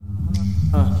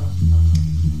The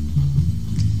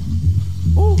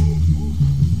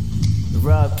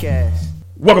Robcast.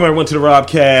 Welcome everyone to the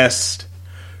Robcast.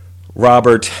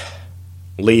 Robert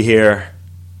Lee here.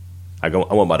 I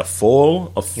went by the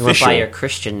full official. You went by your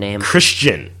Christian name.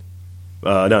 Christian.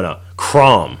 No.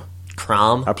 Crom.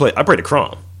 Crom? I played the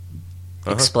Crom.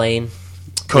 Explain.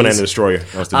 Conan the Destroyer.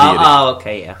 That was the deity. Oh,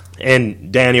 okay, yeah.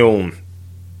 And Daniel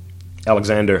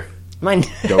Alexander. My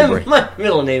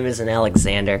middle name isn't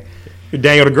Alexander. You're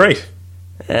Daniel the Great.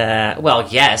 Well,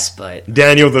 yes, but...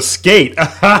 Daniel the Skate.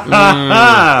 How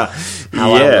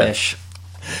I wish.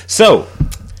 So,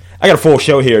 I got a full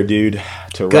show here, dude.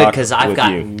 To Good, rock because I've with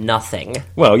got you. nothing.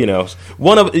 Well, you know,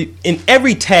 in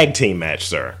every tag team match,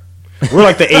 sir, we're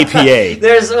like the APA.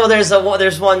 There's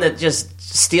one that just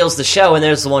steals the show, and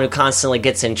there's the one who constantly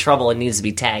gets in trouble and needs to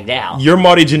be tagged out. You're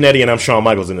Marty Jannetty, and I'm Shawn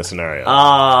Michaels in this scenario.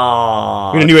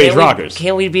 Oh, we're the New Age Rockers.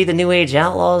 Can't we be the New Age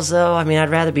Outlaws, though? I mean, I'd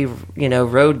rather be,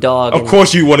 Road Dogg. Of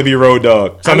course you want to be Road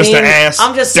Dogg. So Mr. Ass.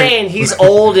 I'm just saying, he's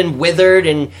old and withered,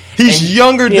 and he's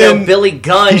younger than Billy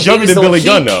Gunn. He's younger than Billy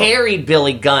Gunn, though. He carried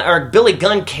Billy Gunn, or Billy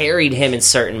Gunn carried him in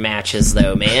certain matches,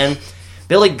 though, man.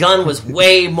 Billy Gunn was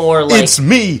way more like... It's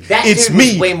me,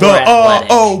 way more the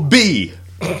athletic. R.O.B.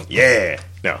 Yeah.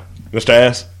 No. Mr.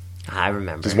 Ass? I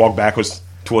remember. Just walk backwards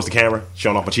towards the camera,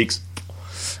 showing off my cheeks.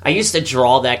 I used to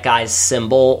draw that guy's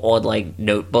symbol on, like,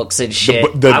 notebooks and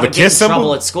shit. The I would kiss get in trouble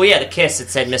symbol? at school. Yeah, the kiss. It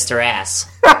said Mr. Ass.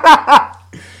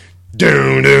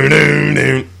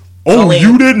 Doon. Only-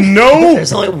 You didn't know?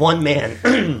 There's only one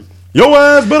man. Your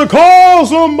ass better call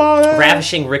somebody.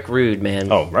 Ravishing Rick Rude, man.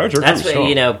 Oh, Ravishing Rick That's Rude,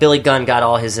 what, sure. Billy Gunn got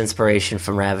all his inspiration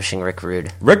from Ravishing Rick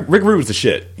Rude. Rick Rude was the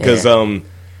shit. Because, Yeah.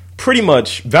 pretty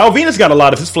much, Val Venus got a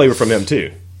lot of his flavor from him,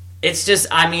 too. It's just,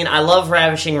 I love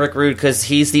Ravishing Rick Rude because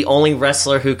he's the only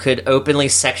wrestler who could openly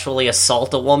sexually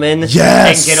assault a woman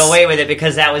Yes! and get away with it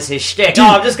because that was his shtick. Dude. Oh,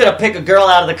 I'm just going to pick a girl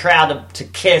out of the crowd to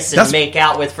kiss and make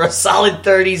out with for a solid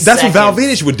 30 seconds. That's what Val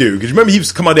Venus would do. Because remember, he used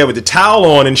to come out there with the towel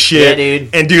on and shit. Yeah, dude.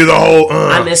 And do the whole...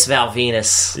 I miss Val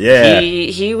Venus. Yeah.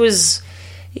 He was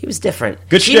different.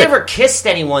 Good He shtick. never kissed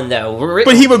anyone, though.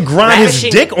 But he would grind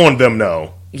Ravishing- his dick on them,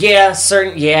 though. Yeah,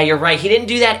 you're right. He didn't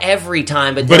do that every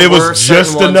time, but But there it was were certain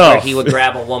just ones enough. where he would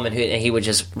grab a woman and he would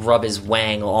just rub his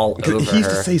wang all over He used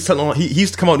her. to say something. He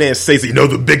used to come out there and say,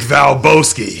 the big Val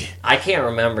Boski. I can't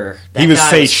remember. That He would guy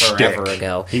say was forever shtick.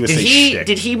 ago. He would did say he shtick.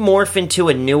 did he morph into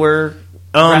a newer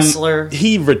wrestler?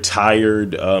 He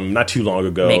retired not too long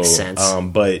ago. Makes sense.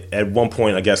 But at one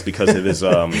point, I guess because of his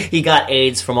He got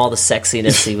AIDS from all the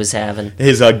sexiness he was having.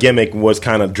 his gimmick was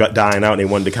kind of dying out, and they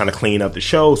wanted to kind of clean up the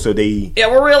show, so they Yeah,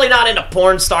 we're really not into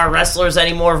porn star wrestlers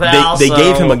anymore, Val. they so-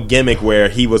 gave him a gimmick where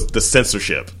he was the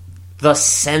censorship. the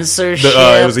censorship.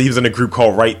 He was in a group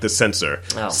called Right the Censor.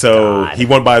 Oh, so God. he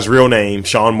went by his real name,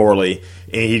 Sean Morley,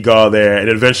 and he'd go out there, and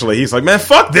eventually he's like, man,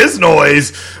 fuck this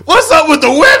noise. What's up with the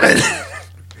women?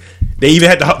 They even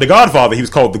had the Godfather. He was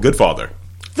called the Good Father.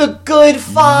 The Good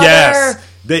Father. Yes.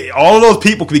 All of those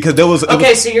people, because there was...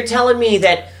 Okay, so you're telling me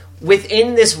that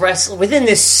within this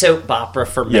soap opera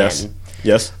for men,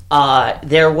 Yes.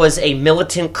 there was a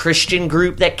militant Christian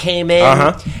group that came in,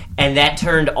 and that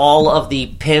turned all of the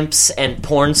pimps and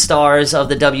porn stars of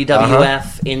the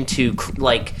WWF into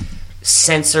like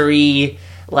sensory.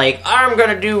 Like, I'm going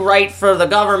to do right for the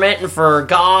government and for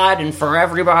God and for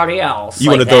everybody else. You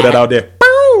like want to throw that out there?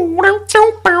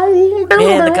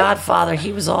 Man, the Godfather,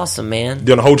 he was awesome, man.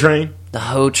 Doing the whole train? The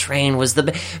Ho Train was the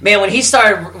man when he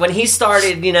started. Choo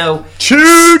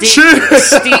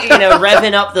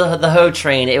revving up the Ho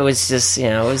Train. It was just,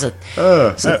 it was a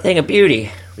thing of beauty.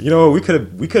 You know, we could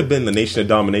have been the Nation of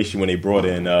Domination when they brought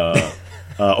in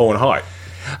Owen Hart.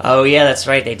 Oh yeah, that's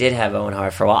right. They did have Owen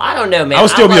Hart for a while. I don't know, man. I would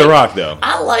still be The Rock, though.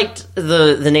 I liked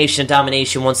the Nation of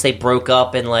Domination once they broke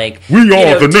up and We are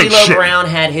the D'Lo nation. Brown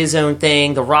had his own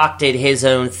thing. The Rock did his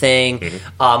own thing.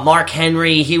 Mm-hmm. Mark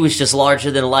Henry, he was just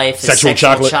larger than life. Sexual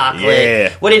chocolate.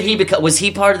 Yeah. What did he become? Was he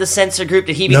part of the censor group?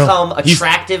 Did he become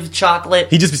attractive chocolate?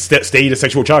 He just stayed a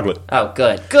sexual chocolate. Oh,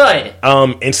 good.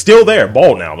 And still there,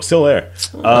 bald now, but still there.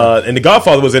 And the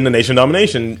Godfather was in the Nation of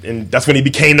Domination, and that's when he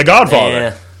became the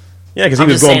Godfather. Yeah, because he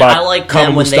was going by I like Kama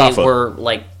them when Mustafa. they were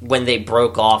when they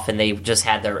broke off and they just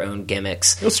had their own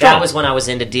gimmicks. was strong. That was when I was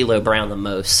into D'Lo Brown the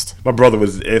most. My brother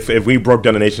was, if we broke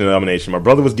down the Nation of Domination, my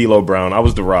brother was D'Lo Brown, I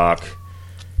was The Rock,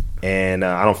 and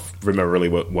I don't remember really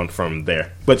what one from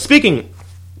there. But speaking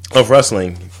of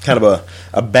wrestling, kind of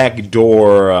a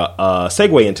backdoor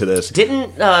segue into this.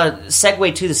 Didn't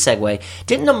segue to the segue?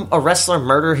 Didn't a wrestler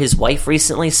murder his wife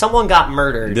recently? Someone got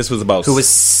murdered. This was about who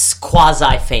was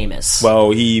quasi famous.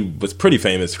 Well, he was pretty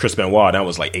famous, Chris Benoit. That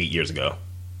was like 8 years ago.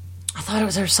 I thought it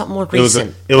was something more was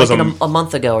recent. it was like a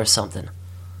month ago or something.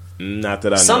 Not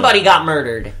that I know. Somebody got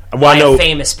murdered Well, by a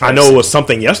famous person. I know it was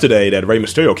something yesterday that Rey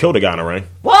Mysterio killed a guy in the ring.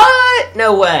 What?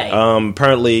 No way.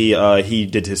 Apparently, he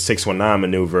did his 619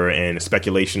 maneuver, and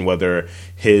speculation whether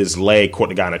his leg caught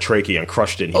the guy in a trachea and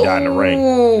crushed it, and he died in the ring.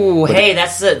 Ooh, hey,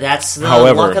 that's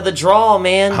the luck of the draw,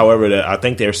 man. However, I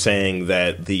think they're saying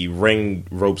that the ring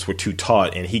ropes were too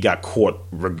taut, and he got caught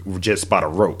just by the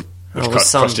rope, which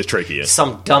crushed his trachea.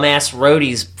 Some dumbass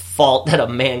roadie's fault that a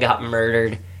man got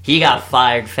murdered. He got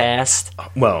fired fast.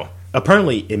 Well,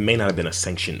 apparently, it may not have been a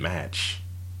sanctioned match.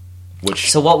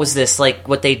 So what was this, like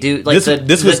what they do, like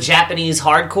the Japanese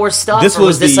hardcore stuff, or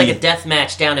was this like a death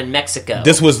match down in Mexico?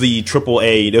 This was the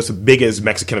AAA, this was the biggest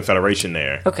Mexican federation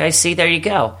there. Okay, see, there you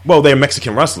go. Well, they're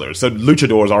Mexican wrestlers, so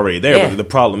Luchador is already there, but the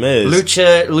problem is...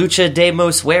 Lucha de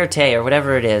Muerte, or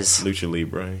whatever it is. Lucha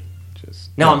Libre.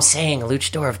 I'm saying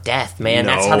Luchador of Death, man.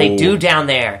 That's how they do down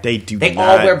there. They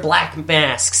all wear black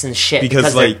masks and shit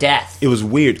because they're death. It was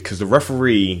weird because the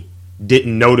referee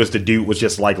didn't notice the dude was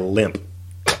just like limp.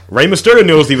 Rey Mysterio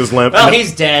knows he was limp. Oh,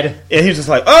 he's dead. And he was just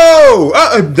like,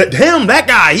 him, that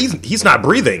guy, he's not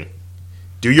breathing.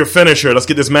 Do your finisher. Let's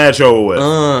get this match over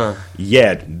with.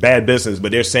 Yeah, bad business.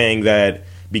 But they're saying that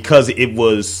because it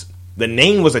was... The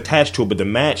name was attached to it, but the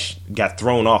match got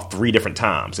thrown off 3 different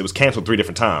times. It was canceled 3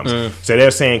 different times. So they're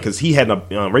saying because he had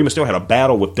Rey Mysterio had a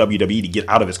battle with WWE to get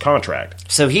out of his contract.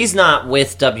 So he's not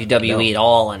with WWE at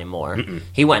all anymore.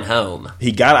 He went home.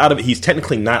 He got out of it. He's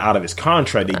technically not out of his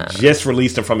contract. They just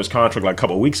released him from his contract like a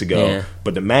couple of weeks ago.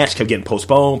 But the match kept getting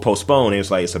postponed. And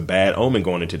it's like it's a bad omen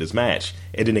going into this match.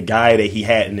 And then the guy that he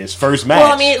had in his first match.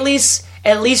 Well, I mean, at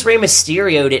least Rey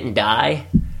Mysterio didn't die.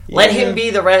 Let him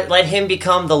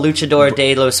become the Luchador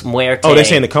de los Muertes. Oh, they're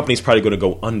saying the company's probably going to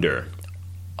go under.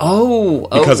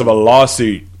 Because of a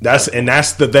lawsuit. That's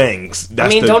the thing.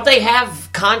 Don't they have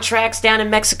contracts down in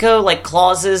Mexico, like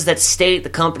clauses that state the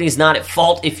company's not at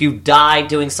fault if you die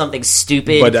doing something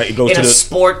stupid in a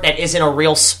sport that isn't a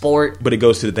real sport? But it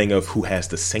goes to the thing of who has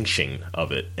the sanction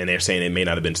of it, and they're saying it may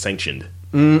not have been sanctioned.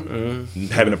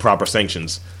 Having the proper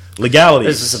sanctions. Legalities.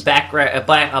 This is a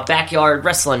backyard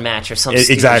wrestling match or some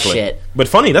stupid shit. But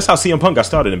funny, that's how CM Punk got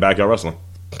started in backyard wrestling.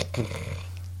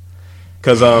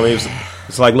 Because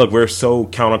it's like, look, we're so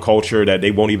counterculture that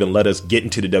they won't even let us get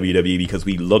into the WWE because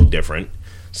we look different.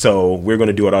 So we're going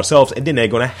to do it ourselves, and then they're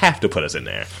going to have to put us in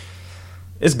there.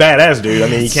 It's badass, dude. I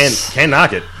mean, you can't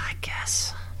knock it.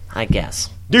 I guess.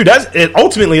 Dude,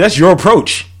 ultimately, that's your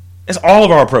approach. It's all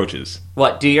of our approaches.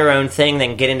 What, do your own thing,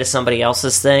 then get into somebody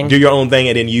else's thing? Do your own thing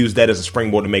and then use that as a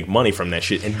springboard to make money from that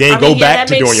shit. And then go back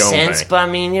to doing your own thing. That makes sense, but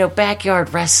I mean,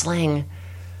 backyard wrestling.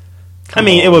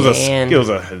 It was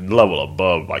a level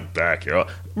above, like, backyard.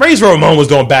 Razor Ramon was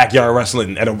doing backyard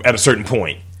wrestling at a certain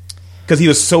point. Because he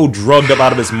was so drugged up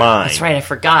out of his mind. That's right, I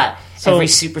forgot. Every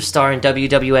superstar in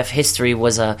WWF history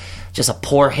was just a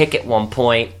poor hick at one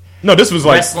point. No, this was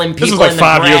like 5 years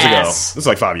ago. This was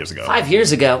like 5 years ago. 5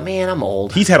 years ago? Man, I'm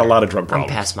old. He's had a lot of drug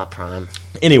problems. I'm past my prime.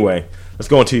 Anyway, let's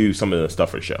go into some of the stuff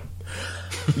for the show.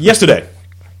 Yesterday,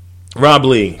 Rob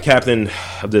Lee, captain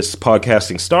of this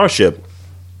podcasting starship,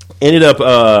 ended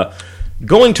up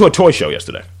going to a toy show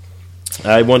yesterday.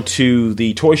 I went to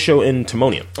the toy show in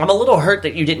Timonium. I'm a little hurt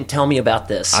that you didn't tell me about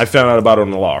this. I found out about it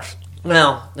on the LARF.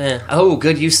 Well,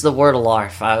 good use of the word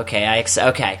LARF.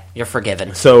 Okay, you're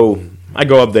forgiven. So I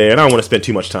go up there, and I don't want to spend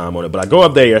too much time on it, but I go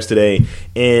up there yesterday,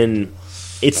 and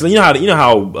it's you know how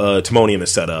Timonium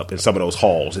is set up in some of those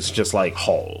halls. It's just like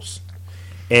halls,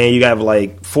 and you have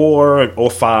like 4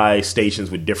 or 5 stations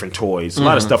with different toys. A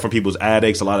lot of stuff from people's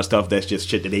attics, a lot of stuff that's just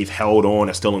shit that they've held on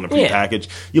that's still in the prepackaged.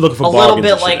 You're looking for a bargains.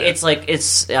 little bit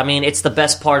it's the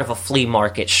best part of a flea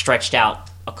market stretched out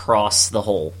across the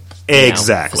whole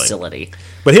facility.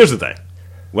 But here's the thing.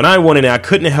 When I went in there, I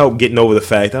couldn't help getting over the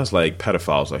fact I was like,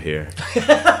 pedophiles are here.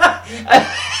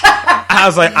 I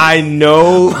was like, I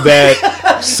know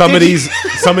that some of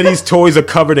these toys are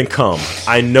covered in cum.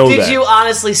 I know that. Did you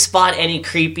honestly spot any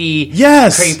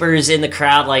creepers in the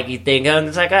crowd? Like you think,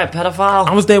 it's like a pedophile.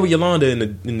 I was there with Yolanda and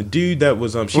the dude that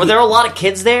was. Were there a lot of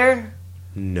kids there?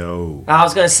 No. I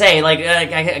was gonna say,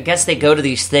 I guess they go to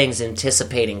these things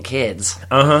anticipating kids.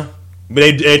 But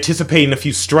they anticipating a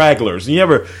few stragglers. You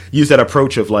ever use that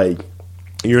approach of like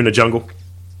you're in the jungle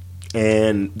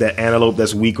and that antelope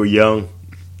that's weak or young,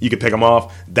 you can pick them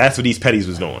off. That's what these petties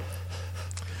was doing.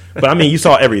 But I mean, you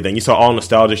saw everything. You saw all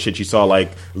nostalgia shit. You saw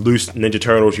like loose Ninja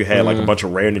Turtles. You had like a bunch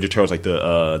of rare Ninja Turtles, like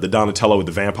the Donatello with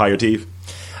the vampire teeth.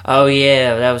 Oh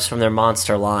yeah, that was from their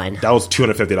monster line. That was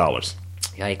 $250.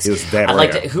 Yikes! It was that rare.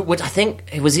 I think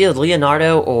it was either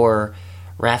Leonardo or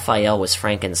Raphael was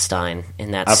Frankenstein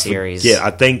in that series. Yeah, I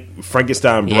think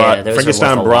Frankenstein's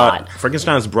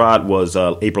bride was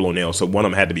April O'Neil, so one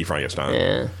of them had to be Frankenstein.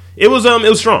 Yeah. It was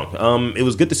strong. It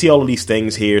was good to see all of these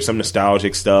things here, some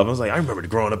nostalgic stuff. I was like, I remember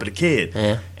growing up as a kid.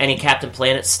 Yeah. Any Captain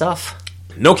Planet stuff?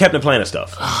 No Captain Planet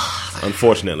stuff,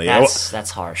 unfortunately.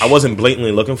 That's harsh. I wasn't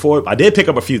blatantly looking for it. I did pick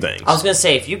up a few things. I was going to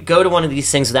say, if you go to one of these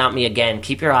things without me again,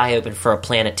 keep your eye open for a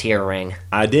Planeteer ring.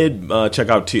 I did check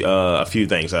out a few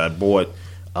things. I bought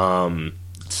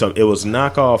it was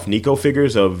knockoff Nico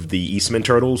figures of the Eastman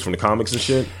Turtles from the comics and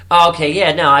shit. Oh, okay,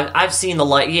 yeah, no, I've seen the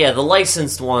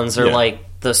licensed ones are like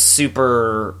the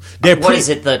super. What is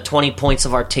it? The 20 points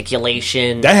of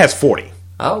articulation that has 40.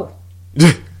 Oh.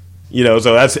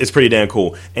 So it's pretty damn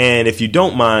cool. And if you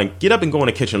don't mind, get up and go in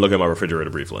the kitchen and look at my refrigerator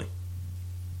briefly.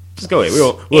 Just go ahead.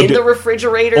 We'll the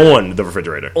refrigerator? On the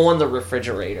refrigerator. On the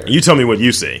refrigerator. You tell me what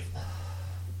you see.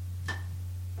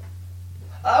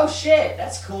 Oh, shit.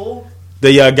 That's cool.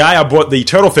 The guy I bought the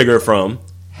turtle figure from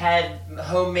had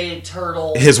homemade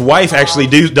turtles. His wife actually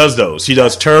does those. She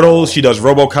does turtles. She does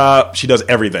RoboCop. She does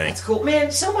everything. That's cool,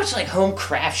 man. So much like home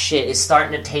craft shit is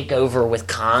starting to take over with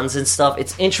cons and stuff.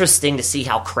 It's interesting to see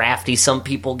how crafty some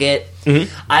people get.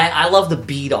 Mm-hmm. I love the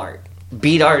bead art.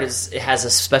 Bead art has a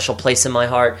special place in my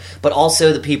heart, but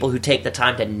also the people who take the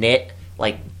time to knit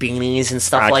like beanies and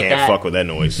stuff like that. I can't fuck with that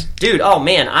noise, dude. Oh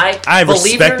man, I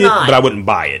respect it, but I wouldn't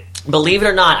buy it. Believe it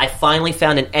or not, I finally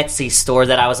found an Etsy store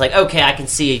that I was like, okay, I can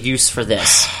see a use for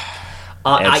this.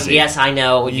 Yes, I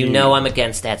know. You know I'm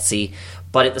against Etsy.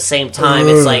 But at the same time,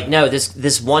 it's like, no,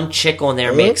 this one chick on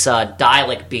there makes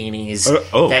Dalek beanies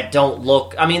that don't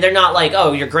look... I mean, they're not like,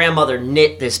 oh, your grandmother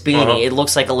knit this beanie. It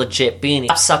looks like a legit beanie.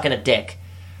 Stop sucking a dick.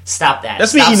 Stop that.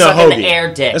 That's me eating a hoagie. The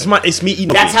air dick. It's me eating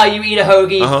a hoagie. That's how you eat a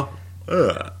hoagie?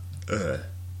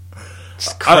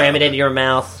 Just cram it into your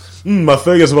mouth. My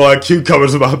fingers smell like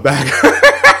cucumbers in my back.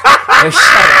 Oh,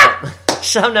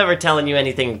 shut up. I'm never telling you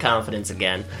anything in confidence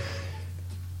again.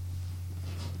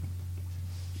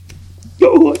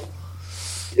 Go on.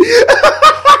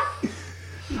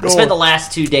 I spent the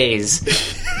last 2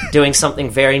 days doing something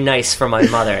very nice for my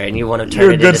mother, and you want to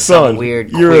turn it into some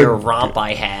weird queer romp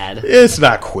I had. It's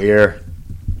not queer.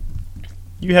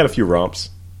 You had a few romps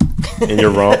in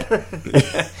your romp.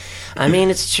 I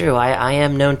mean, it's true. I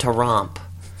am known to romp.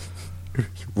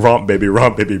 Romp, baby,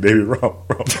 romp, baby, romp.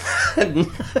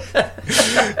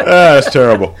 That's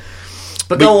terrible.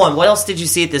 But go on. What else did you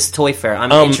see at this toy fair? I'm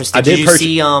interested. Did you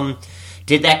see?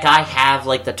 Did that guy have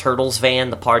like the Turtles van,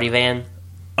 the party van?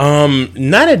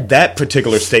 Not at that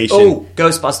particular station. Oh,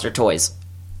 Ghostbuster toys.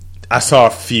 I saw a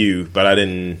few, but I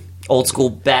didn't. Old school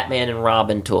Batman and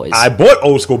Robin toys. I bought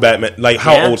old school Batman. Like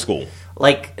how old school?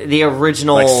 Like the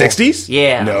original, like 60s?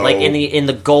 Yeah, no. Like in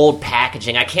the gold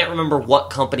packaging. I can't remember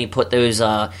what company put those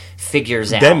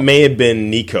figures out. That may have been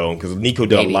Nico, because Nico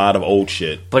did a lot of old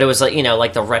shit. But it was like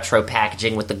like the retro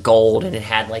packaging with the gold, and it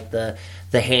had like the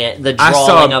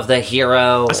drawing of the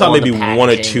hero. I saw maybe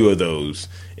one or two of those,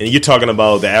 and you're talking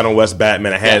about the Adam West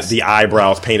Batman. It has the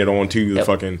eyebrows painted on too. The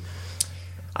fucking.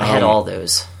 I had all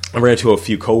those. I ran into a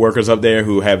few coworkers up there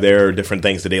who have their different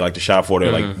things that they like to shop for.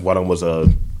 They're like one of them was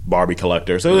a Barbie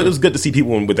collector, so it was good to see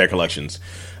people with their collections.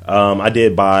 I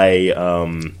did buy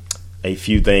a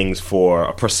few things for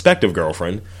a prospective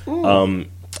girlfriend. It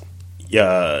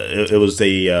was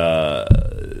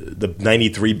the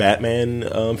 93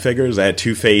 Batman figures. I had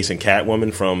Two-Face and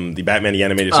Catwoman from the Batman the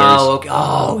Animated Series.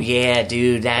 Oh yeah,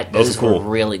 dude, those were cool.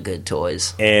 Really good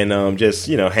toys. And just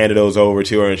handed those over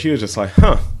to her, and she was just like,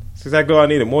 "Huh, that's exactly what I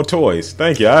needed. More toys.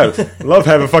 Thank you. I love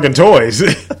having fucking toys."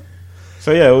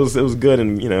 So yeah, it was good,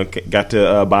 and got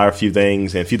to buy a few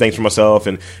things, and a few things for myself,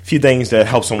 and a few things that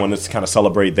help someone to kind of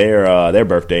celebrate their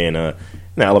birthday in an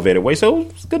elevated way. So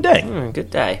it was a good day. Good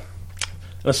day.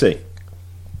 Let's see.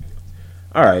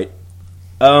 All right.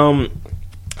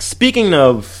 Speaking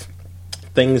of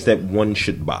things that one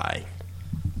should buy,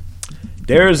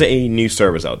 there's a new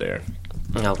service out there.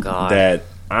 Oh God. That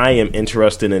I am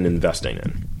interested in investing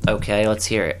in. Okay, let's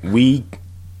hear it.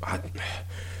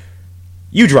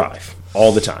 You drive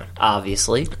all the time,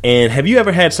 obviously. And have you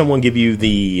ever had someone give you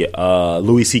the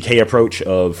Louis C.K. approach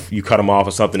of you cut them off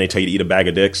or something, they tell you to eat a bag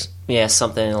of dicks? Yeah,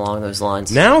 something along those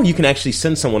lines. Now you can actually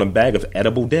send someone a bag of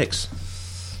edible dicks.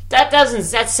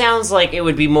 That sounds like it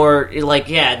would be more like,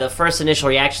 the first initial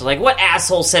reaction, like, what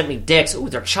asshole sent me dicks? Ooh,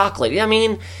 they're chocolate. I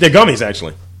mean... They're gummies,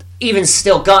 actually. Even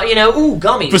still,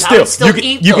 gummies. But still,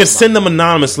 you can send them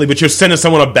anonymously, but you're sending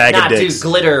someone a bag of dicks. Dude,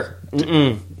 glitter.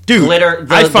 Mm-mm. Dude, glitter,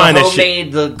 I find that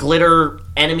shit. The glitter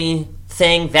enemy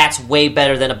thing, that's way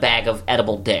better than a bag of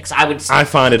edible dicks. I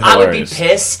find it hilarious. I would be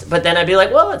pissed, but then I'd be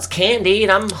like, well, it's candy,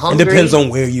 and I'm hungry. It depends on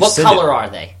where you What send color it. Are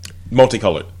they?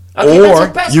 multicolored. Okay, or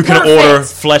that's you can perfect. order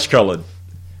flesh-colored.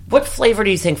 What flavor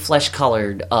do you think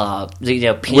flesh-colored,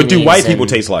 peonies What do white people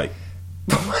taste like?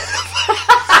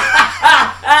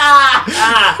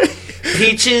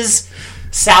 Peaches,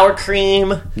 sour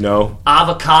cream, No.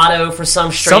 avocado for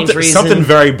some strange reason. Something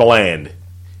very bland.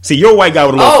 See, you're a white guy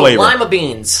with a little flavor. Lima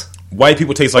beans. White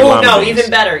people taste like lima beans.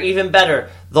 Even better.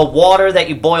 The water that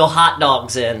you boil hot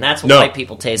dogs in. That's what white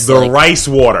people taste like. The rice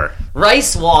water.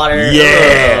 Rice water.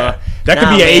 Yeah. Ugh. That could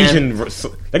be Asian.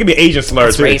 That could be Asian slur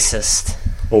That's too. racist.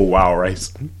 Oh wow,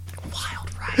 rice.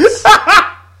 Wild rice.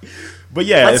 But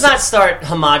yeah, let's not start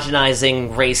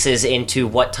homogenizing races into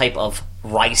what type of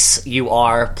rice you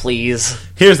are, please.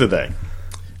 Here's the thing.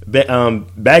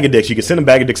 Bag of dicks, you can send a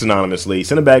bag of dicks anonymously.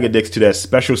 Send a bag of dicks to that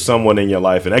special someone in your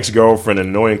life, an ex-girlfriend, an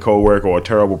annoying coworker, or a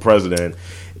terrible president,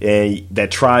 and that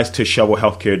tries to shovel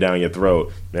healthcare down your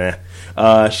throat.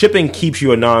 Shipping keeps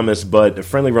you anonymous, but a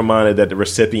friendly reminder that the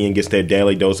recipient gets their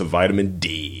daily dose of vitamin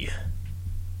D.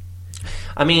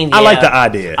 I mean, I like the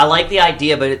idea. I like the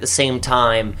idea, but at the same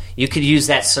time, you could use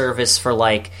that service for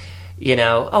like,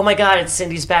 oh my God, it's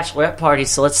Cindy's bachelorette party,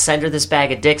 so let's send her this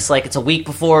bag of dicks like it's a week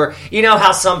before. You know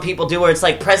how some people do where it's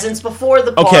like presents before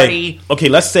the party. Okay,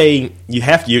 let's say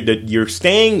you're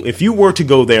staying, if you were to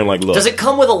go there and like, look. Does it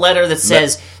come with a letter that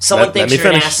says, someone thinks you're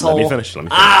an asshole? Let me finish.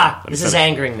 This is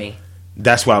angering me.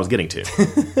 That's what I was getting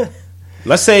to.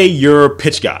 Let's say you're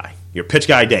pitch guy. You're pitch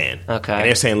guy Dan. Okay. And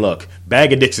they're saying, look,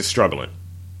 bag of dicks is struggling.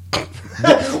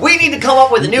 We need to come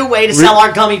up with a new way to sell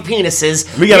our gummy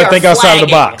penises. We got to think outside of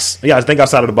the box. We got to think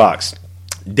outside of the box.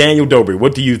 Daniel Dobry,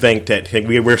 what do you think that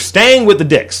we're staying with the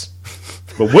dicks?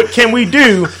 But what can we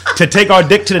do to take our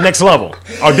dick to the next level?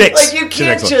 Our dicks. Like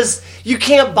you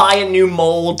can't buy a new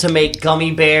mold to make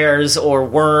gummy bears or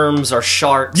worms or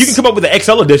sharks. You can come up with an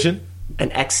XL edition.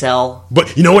 An XL.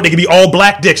 But you know what? They could be all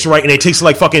black dicks, right? And they taste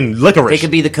like fucking licorice. They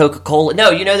could be the Coca-Cola. No,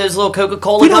 those little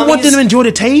Coca-Cola We don't gummies? want them to enjoy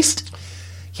the taste.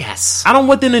 Yes. I don't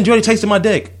want them to enjoy the taste of my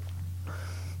dick.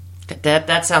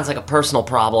 That sounds like a personal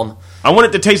problem. I want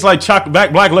it to taste like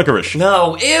black licorice.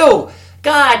 No, ew.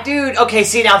 God, dude. Okay,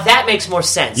 see, now that makes more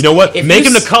sense. You know what? Make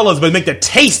them the colors, but make the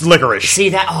taste licorice.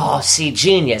 See,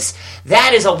 genius.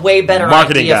 That is a way better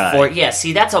Marketing idea guy. for it. Yeah,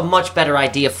 see, that's a much better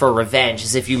idea for revenge,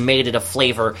 is if you made it a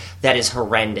flavor that is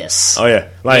horrendous. Oh, yeah.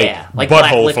 Like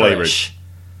butthole flavors.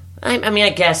 I mean,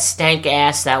 I guess stank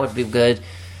ass, that would be good.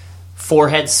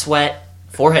 Forehead sweat.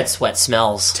 Forehead sweat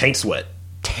smells. Tank sweat.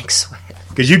 Tank sweat.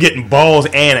 Because you're getting balls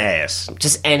and ass.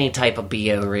 Just any type of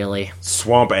BO, really.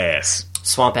 Swamp ass.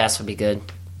 Swamp ass would be good.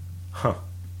 Huh.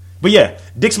 But yeah,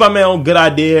 dicks by mail, good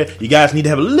idea. You guys need to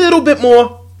have a little bit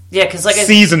more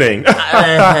seasoning.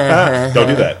 Don't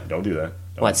do that. Don't do that.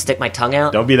 What, stick my tongue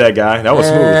out? Don't be that guy. That was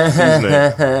smooth.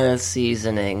 Seasoning.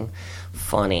 Seasoning.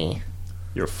 Funny.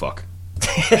 You're a fuck.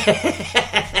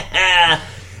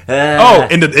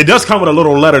 And it does come with a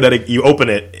little letter that you open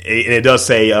it, and it does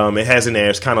say, it has in there,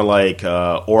 it's kind of like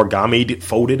origami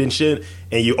folded and shit,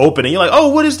 and you open it, and you're like, oh,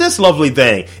 what is this lovely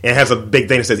thing? And it has a big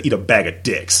thing that says, eat a bag of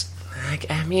dicks.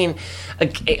 I mean,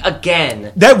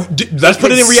 again... Let's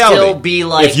put it in reality. Still be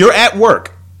like, if you're at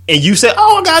work, and you say,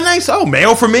 oh, I got nice,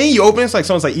 mail for me, you open it, it's like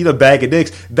someone's like, eat a bag of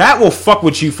dicks, that will fuck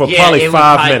with you for probably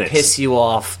 5 minutes. Piss you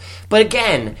off. But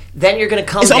again, then you're going to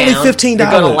come down. It's only $15.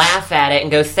 You're going to laugh at it and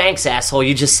go, thanks, asshole.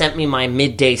 You just sent me my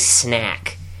midday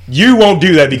snack. You won't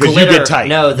do that because glitter, you get tight.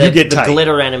 No, the tight.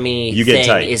 glitter enemy thing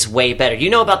tight. is way better. You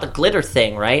know about the glitter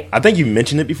thing, right? I think you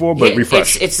mentioned it before, but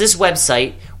refresh. It's this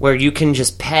website where you can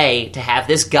just pay to have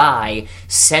this guy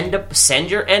send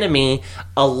your enemy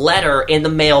a letter in the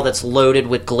mail that's loaded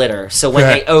with glitter. So when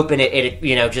they open it,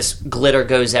 just glitter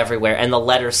goes everywhere. And the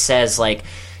letter says, like,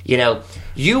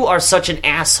 you are such an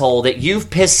asshole that you've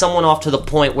pissed someone off to the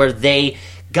point where they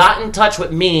got in touch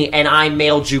with me and I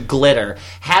mailed you glitter.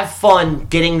 Have fun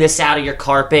getting this out of your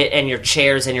carpet and your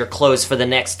chairs and your clothes for the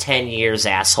next 10 years,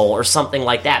 asshole, or something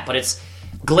like that. But it's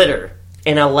glitter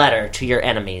in a letter to your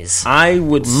enemies. I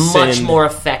would much more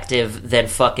effective than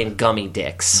fucking gummy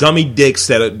dicks. Gummy dicks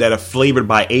that are flavored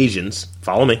by Asians.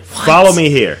 Follow me. What? Follow me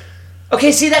here.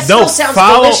 Okay, see, that still sounds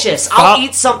delicious. I'll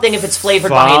eat something if it's flavored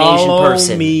by an Asian person.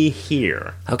 Follow me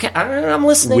here. Okay, I'm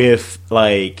listening. With,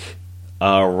 like,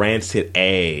 rancid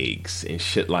eggs and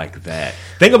shit like that.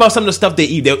 Think about some of the stuff they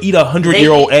eat. They'll eat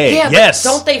 100-year-old egg. Yeah, yes.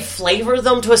 But don't they flavor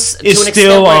them to an extent it's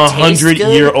still a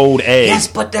 100-year-old egg. Yes,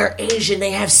 but they're Asian.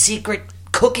 They have secret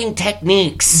cooking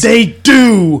techniques. They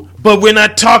do, but we're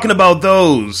not talking about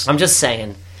those. I'm just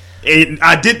saying.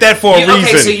 I did that for a reason.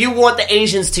 Okay, so you want the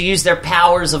Asians to use their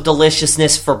powers of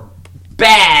deliciousness for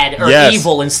bad or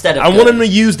evil instead of good. I want them to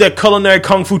use their culinary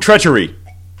kung fu treachery.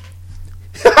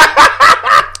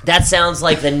 That sounds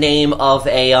like the name of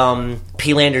a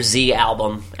P-Lander Z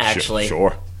album, actually.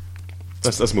 Sure.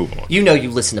 Let's move on. You know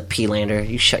you listen to P-Lander.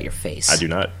 You shut your face. I do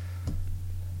not.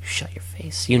 Shut your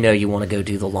face. You know you want to go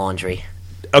do the laundry.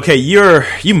 Okay,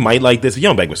 you might like this. You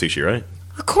don't beg with sushi, right?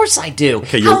 Of course I do.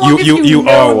 Okay, How long have you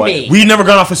known are me? We never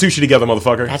gone off for sushi together,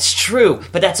 motherfucker. That's true,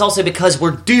 but that's also because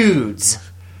we're dudes.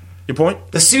 Your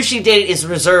point? The sushi date is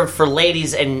reserved for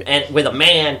ladies and with a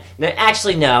man. No,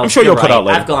 actually, no. I'm sure you'll put out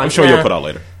later. You'll put out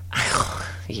later.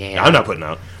 Yeah. I'm not putting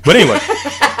out. But anyway.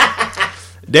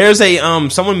 There's a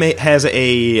someone has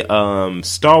a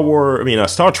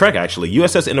Star Trek actually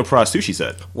USS Enterprise sushi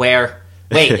set. Where?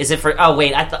 Wait, is it for? Oh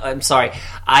wait, I'm sorry.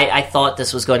 I thought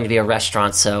this was going to be a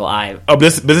restaurant, so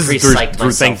this is through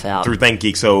out. Through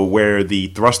ThinkGeek. So where the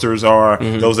thrusters are,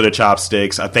 those are the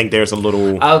chopsticks. I think there's a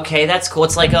little. Okay, that's cool.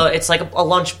 It's like a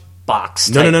lunch box.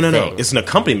 No. Thing. It's an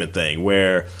accompaniment thing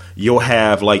where you'll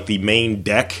have like the main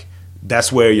deck.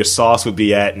 That's where your sauce would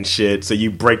be at and shit. So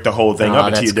you break the whole thing up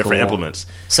into your different implements.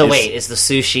 So wait, is the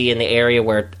sushi in the area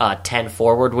where 10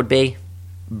 forward would be?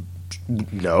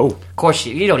 No. Of course,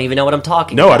 you don't even know what I'm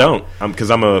talking about. No, I don't.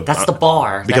 Because I'm a... That's the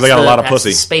bar. Because I got a lot of pussy.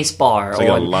 That's the space bar. I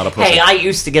got a lot of pussy. Hey, I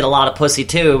used to get a lot of pussy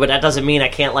too, but that doesn't mean I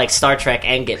can't like Star Trek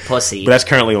and get pussy. But that's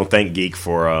currently on ThinkGeek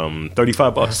for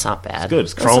 $35. That's not bad. It's good.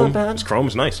 It's chrome. Not bad. It's chrome.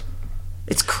 It's nice.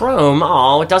 It's chrome.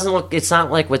 Oh, it doesn't look... It's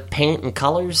not like with paint and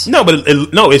colors? No, but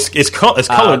it's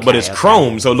colored, but it's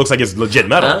chrome, so it looks like it's legit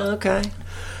metal. Okay.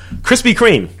 Krispy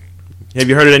Kreme. Have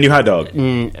you heard of that new hot dog?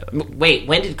 Wait,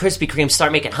 when did Krispy Kreme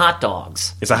start making hot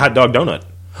dogs? It's a hot dog donut.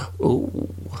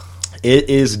 Ooh. It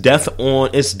is death on...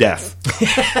 It's death.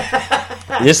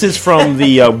 This is from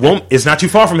the... it's not too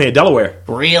far from here, Delaware.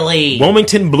 Really?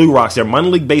 Wilmington Blue Rocks, their minor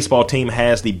league baseball team,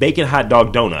 has the bacon hot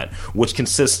dog donut, which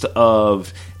consists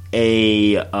of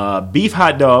a beef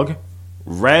hot dog,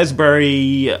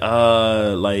 raspberry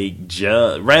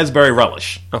raspberry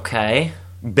relish. Okay.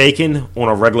 Bacon on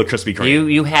a regular Krispy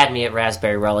Kreme. You had me at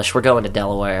raspberry relish. We're going to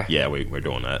Delaware. Yeah, we're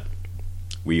doing that.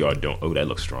 We are doing... Oh, that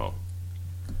looks strong.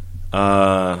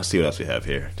 Let's see what else we have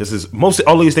here. This is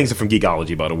all these things are from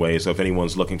Geekology, by the way. So if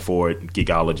anyone's looking for it,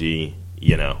 Geekology,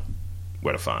 you know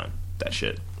where to find that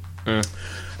shit.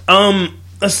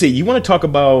 Let's see. You want to talk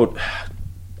about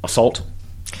assault?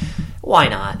 Why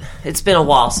not? It's been a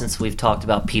while since we've talked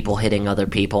about people hitting other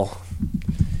people.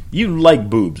 You like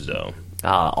boobs, though.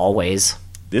 Always.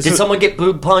 Did someone get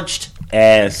boob punched?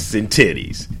 Ass and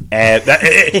titties.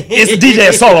 It's DJ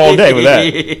Assault all day with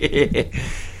that.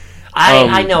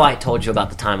 I know I told you about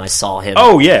the time I saw him.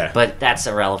 Oh, yeah. But that's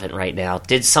irrelevant right now.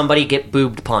 Did somebody get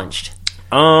boobed punched?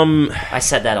 I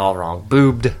said that all wrong.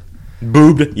 Boobed.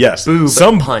 Boobed, yes.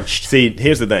 Punched. See,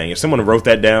 here's the thing. If someone wrote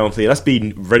that down, let's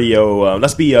be radio,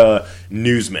 let's be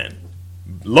newsmen.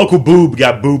 Local boob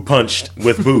got boob punched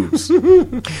with boobs.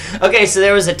 Okay, so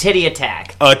there was a titty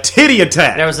attack. A titty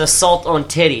attack. There was assault on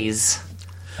titties.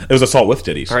 There was assault with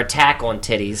titties. Or attack on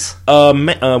titties.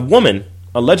 A woman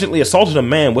allegedly assaulted a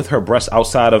man with her breast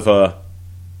outside of a...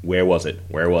 Where was it?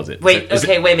 Wait, wait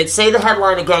a minute. Say the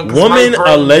headline again. Woman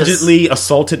allegedly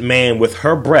assaulted man with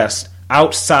her breast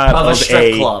outside of a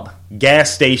strip club.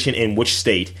 Gas station in which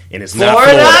state? And it's not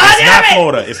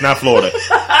Florida. It's not Florida.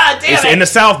 It's in the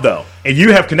South, though. And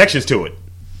you have connections to it.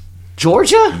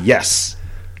 Georgia? Yes.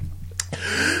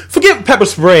 Forget pepper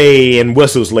spray and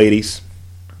whistles, ladies.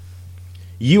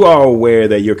 You are aware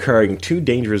that you're carrying two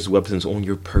dangerous weapons on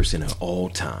your person at all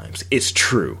times. It's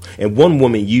true. And one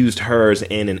woman used hers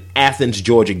in an Athens,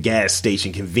 Georgia gas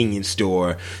station convenience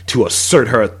store to assert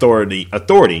her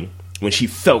authority when she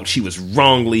felt she was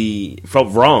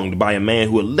wronged by a man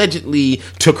who allegedly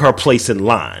took her place in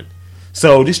line.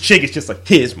 So this chick is just like,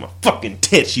 here's my fucking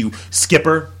tits, you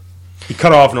skipper. He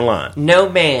cut her off in the line. No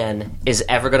man is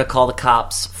ever going to call the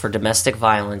cops for domestic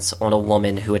violence on a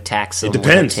woman who attacks them with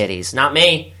her titties. Not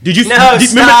me.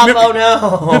 Stop. Oh,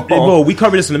 no. Well, we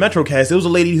covered this in the Metrocast. There was a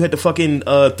lady who had the fucking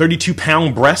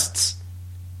 32-pound breasts.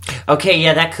 Okay,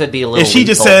 yeah, that could be a little If she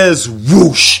just says,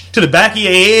 whoosh, to the back of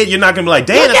your head, you're not going to be like,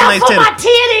 damn, that's a nice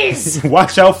titty.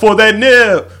 Watch out for my titties! Watch out for that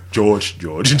nip. George.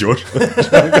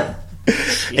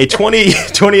 A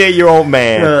 28-year-old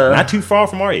man, not too far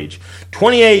from our age,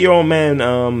 28-year-old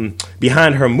man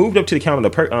behind her moved up to the counter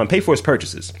to pay for his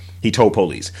purchases, he told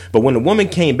police. But when the woman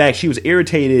came back, she was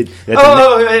irritated.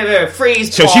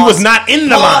 Freeze, so pause. She was not in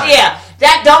the line. Yeah,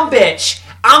 that dumb bitch.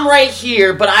 I'm right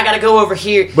here, but I gotta go over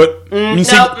here. But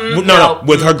no.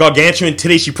 With her gargantuan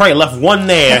titties, she probably left one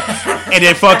there, and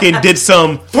then fucking did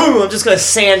some. Boom! I'm just gonna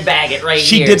sandbag it here.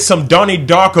 She did some Donnie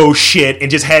Darko shit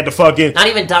and just had to fucking. Not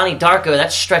even Donnie Darko.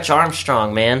 That's Stretch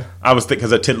Armstrong, man. I was thinking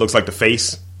because her tit looks like the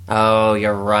face. Oh,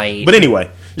 you're right. But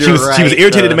anyway, she was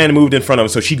irritated the man who moved in front of her,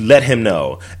 so she let him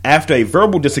know. After a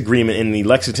verbal disagreement in the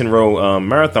Lexington Road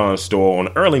Marathon store on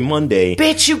early Monday...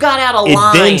 Bitch, you got out of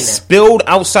line. It then spilled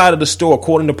outside of the store,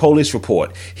 according to police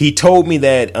report. He told me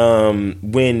that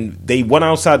when they went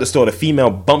outside the store, the female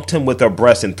bumped him with her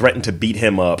breast and threatened to beat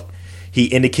him up. He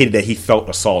indicated that he felt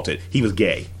assaulted. He was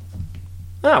gay.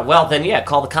 Oh, well, then, yeah,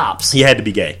 call the cops. He had to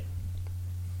be gay.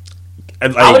 I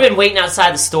would have been waiting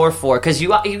outside the store for it, because you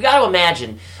got to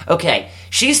imagine, okay,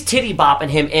 she's titty bopping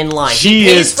him in line. She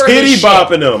is titty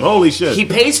bopping him. Holy shit. He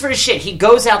pays for his shit. He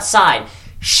goes outside.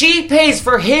 She pays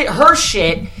for her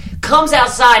shit, comes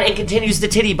outside, and continues to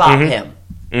titty bop him.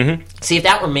 Mm-hmm. See, if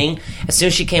that were me, as soon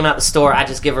as she came out the store, I'd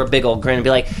just give her a big old grin and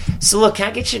be like, so look, can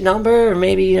I get your number, or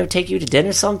maybe take you to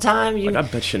dinner sometime? I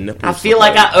bet your nipples. I feel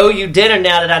like I owe you dinner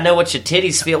now that I know what your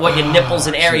titties feel, what your nipples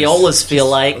and areolas feel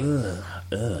like.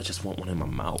 I just want one in my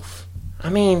mouth. I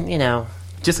mean,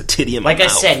 just a titty in my mouth. Like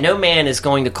I said, no man is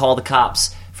going to call the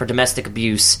cops for domestic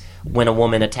abuse when a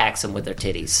woman attacks him with their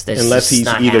titties. Unless he's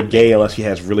either gay, unless he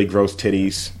has really gross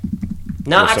titties.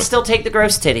 No, I'd still take the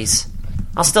gross titties.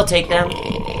 I'll still take them.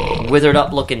 Withered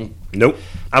up looking. Nope.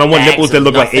 I don't want nipples that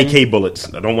look like AK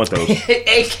bullets. I don't want those. Ew,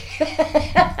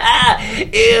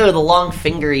 the long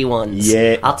fingery ones.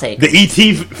 Yeah. I'll take the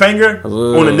ET finger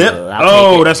on the nip?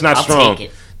 That's not strong. Take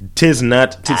it. Tis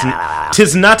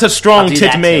not a strong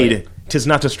tit made. Tis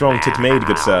not a strong tit made,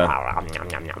 good sir.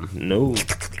 No,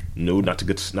 not a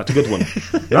good one.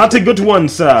 Not a good one,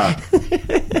 sir.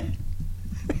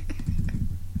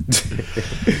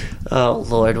 Oh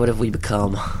Lord, what have we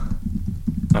become?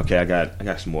 Okay, I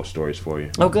got some more stories for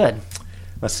you. Oh, good.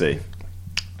 Let's see.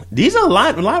 These are a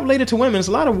lot related to women. There's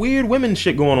a lot of weird women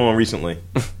shit going on recently.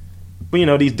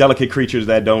 But these delicate creatures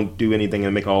that don't do anything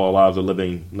and make all our lives a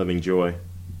living joy.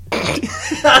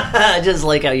 I just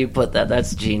like how you put that.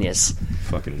 That's genius.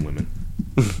 Fucking women.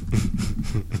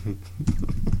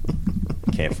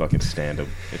 Can't fucking stand them.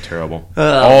 They're terrible.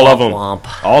 All of them.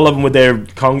 All of them with their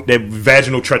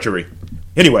vaginal treachery.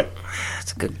 Anyway.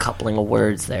 That's a good coupling of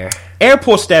words there.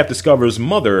 Airport staff discovers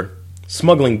mother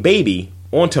smuggling baby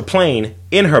onto plane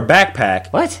in her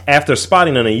backpack. What? After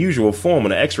spotting an unusual form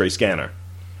on an X-ray scanner.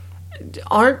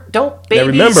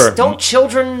 Don't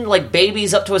children, like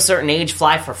babies up to a certain age,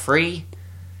 fly for free?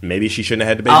 Maybe she shouldn't have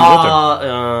had the baby with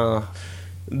her.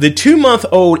 The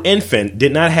 2-month-old infant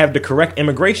did not have the correct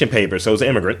immigration papers, so it was an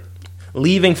immigrant,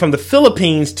 leaving from the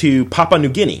Philippines to Papua New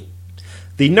Guinea.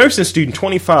 The nursing student,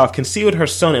 25, concealed her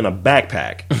son in a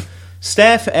backpack.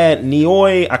 Staff at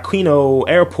Ninoy Aquino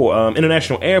Airport,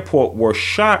 International Airport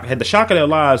had the shock of their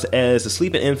lives as the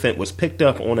sleeping infant was picked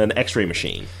up on an X-ray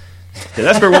machine. The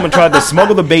desperate woman tried to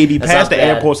smuggle the baby past the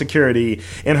airport security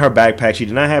in her backpack. She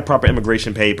did not have proper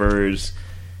immigration papers,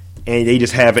 and they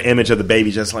just have an image of the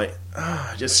baby just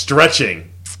just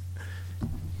stretching.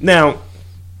 Now,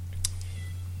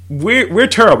 we're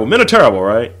terrible. Men are terrible,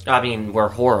 right? I mean, we're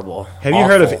horrible. Have you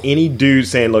heard of any dude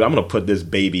saying, "Look, I'm going to put this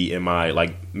baby in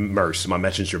my MERS, my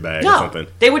messenger bag, or something"?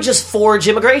 They would just forge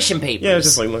immigration papers. Yeah, it's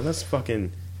just look, that's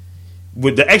fucking.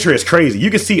 With the X-ray is crazy.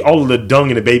 You can see all of the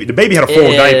dung in the baby. The baby had a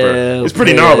full diaper. It's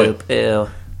pretty gnarly. Ew,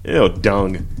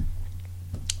 dung.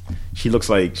 She looks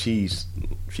like she's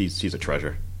a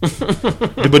treasure.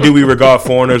 But do we regard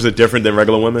foreigners as different than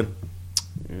regular women?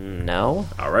 No.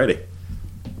 Alrighty.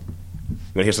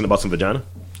 You want to hear something about some vagina?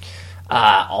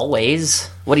 Always.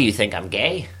 What do you think? I'm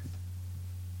gay?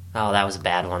 Oh, that was a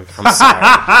bad one. I'm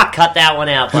sorry. Cut that one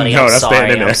out, buddy. No,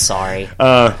 I'm sorry.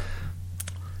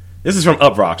 This is from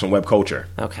Uprocks on Web Culture.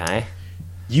 Okay.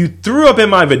 You threw up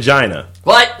in my vagina.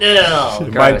 What? No.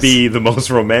 It might be the most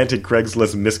romantic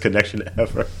Craigslist misconnection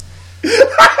ever.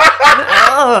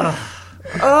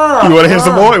 You want to hear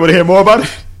some more? You want to hear more about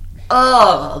it?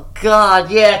 Oh,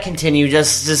 God. Yeah, continue.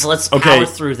 Just let's power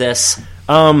through this.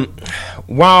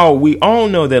 While we all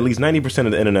know that at least 90%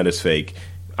 of the internet is fake,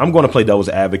 I'm going to play devil's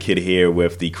advocate here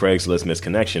with the Craigslist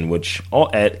misconnection, which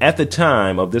at the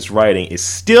time of this writing is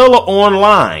still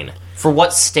online. For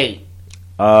what state?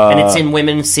 And it's in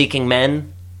women seeking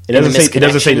men? It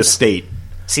doesn't say the state.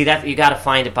 See, that you got to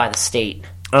find it by the state.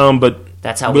 But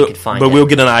that's how we could find it. But we'll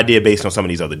get an idea based on some of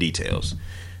these other details.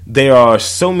 There are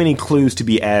so many clues to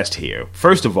be asked here.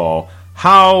 First of all,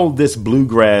 how this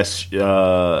bluegrass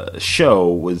show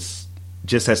was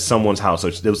just at someone's house.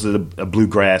 So there was a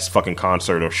bluegrass fucking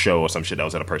concert or show or some shit that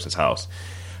was at a person's house.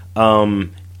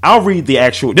 I'll read the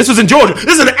actual. This was in Georgia.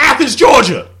 This is in Athens,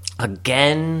 Georgia.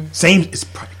 Again. It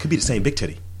could be the same big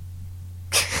titty.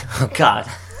 Oh God.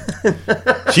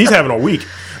 She's having a week.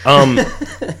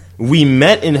 We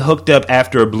met and hooked up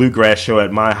after a bluegrass show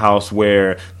at my house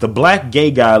where the black gay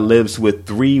guy lives with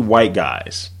 3 white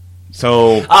guys.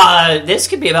 So, this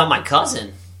could be about my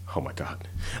cousin. oh my god,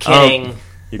 Kidding.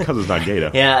 your cousin's not gay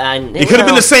though. Yeah, it could have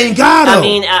been the same guy though. I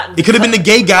mean, it could have been the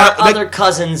gay guy. Our other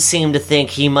cousins seem to think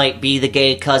he might be the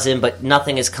gay cousin, but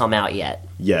nothing has come out yet.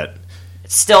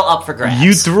 It's still up for grabs.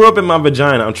 You threw up in my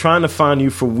vagina. I'm trying to find you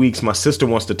for weeks. My sister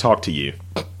wants to talk to you.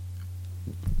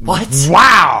 What?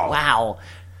 Wow. Wow.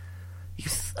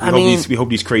 We hope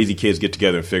these crazy kids get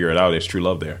together and figure it out. There's true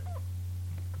love there.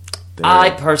 I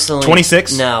personally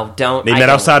 26. No, don't. They met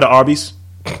outside the Arby's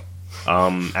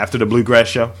after the Bluegrass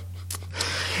show.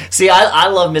 See, I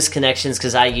love misconnections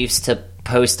because I used to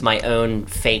post my own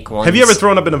fake ones. Have you ever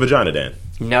thrown up in a vagina, Dan?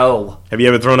 No. Have you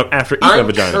ever thrown up after eating a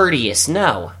vagina? I'm courteous.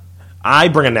 No. I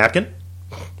bring a napkin,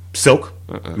 silk,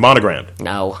 monogrammed.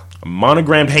 No. A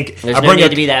monogrammed hanky. There's no need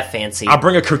to be that fancy. I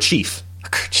bring a kerchief. A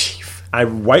kerchief. I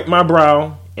wipe my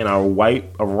brow and I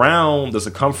wipe around the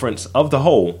circumference of the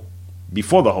hole,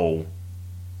 before the hole,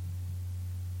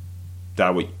 that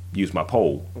I would use my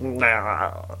pole.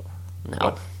 No.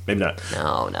 What? Maybe not.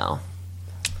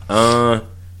 No.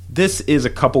 This is a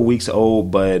couple weeks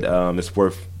old, but it's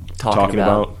worth talking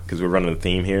about because we're running a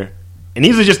theme here. And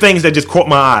these are just things that just caught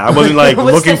my eye. I wasn't like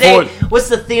looking for it. What's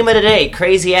the theme of today?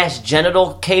 Crazy ass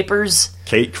genital capers?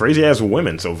 Crazy ass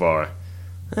women so far.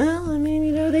 Well, I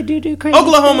mean, they do crazy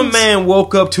Oklahoma things. man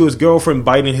woke up to his girlfriend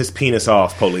biting his penis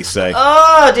off, police say.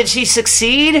 Oh, did she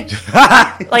succeed?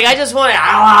 Like, I just want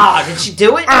to... did she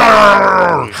do it?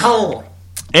 Oh.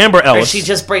 Amber Ellis. Or she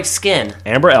just breaks skin?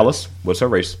 Amber Ellis. What's her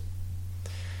race?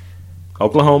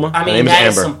 Oklahoma. I mean,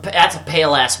 that's a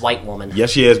pale-ass white woman.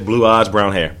 Yes, she is. Blue eyes,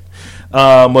 brown hair.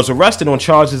 Was arrested on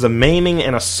charges of maiming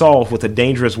and assault with a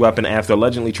dangerous weapon after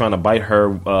allegedly trying to bite her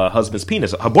boyfriend's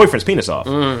penis off.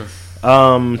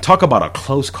 Talk about a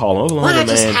close call. Oklahoma Why not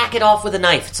just man hack it off with a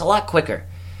knife? It's a lot quicker.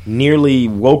 nearly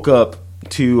woke up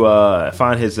to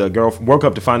find his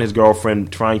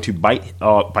girlfriend trying to bite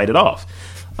it off.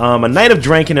 A night of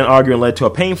drinking and arguing led to a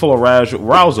painful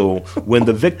arousal when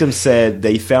the victim said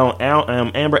they found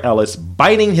Amber Ellis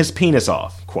biting his penis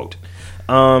off. Quote.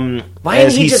 Why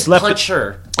didn't he just punch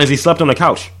her? As he slept on the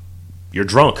couch. You're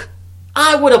drunk.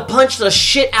 I would have punched the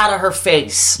shit out of her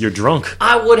face. You're drunk.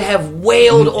 I would have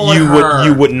wailed on her.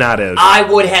 You would not have. I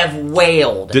would have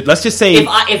wailed. Let's just say...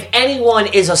 If anyone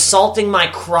is assaulting my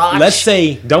crotch... Let's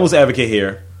say, devil's advocate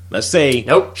here, let's say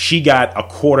nope. She got a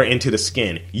quarter into the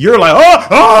skin. You're like,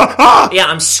 oh! Yeah,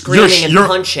 I'm screaming and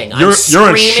punching. You're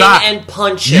in shock. And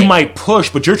punching. You might push,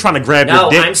 but you're trying to grab your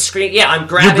dick. No, I'm screaming. Yeah, I'm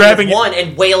grabbing with one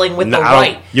and wailing with the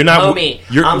right. You're not, Homie,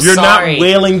 you're I'm sorry. Not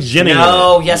wailing Jenny.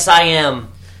 No, yes I am.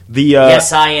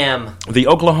 Yes, I am. The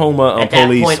Oklahoma At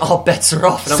police that point, all bets are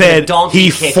off. And said he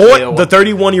fought the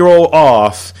 31-year-old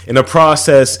off. In the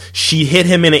process, she hit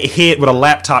him in the head with a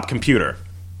laptop computer.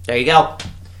 There you go.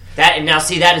 That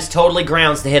is totally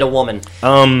grounds to hit a woman.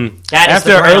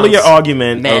 After an earlier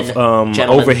argument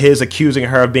over his accusing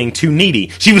her of being too needy.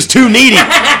 She was too needy.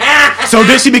 So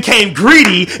then she became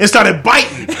greedy and started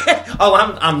biting. Oh,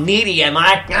 I'm needy, am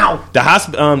I?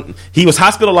 Ow. He was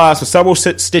hospitalized for several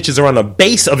stitches around the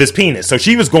base of his penis. So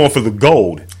she was going for the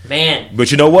gold. Man.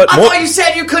 But you know what? I thought you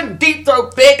said you couldn't deep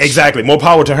throat, bitch. Exactly. More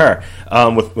power to her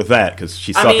with that, because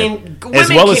she's sucking. I mean,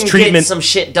 women can get some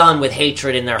shit done with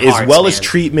hatred in their hearts, as well as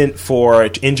treatment for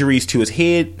injuries to his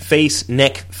head, face,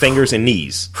 neck, fingers, and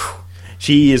knees.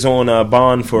 She is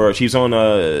on she's on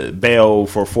bail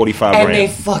for $45 grand. And they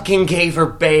fucking gave her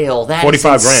bail. That's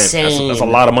 $45 insane. grand. That's a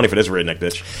lot of money for this redneck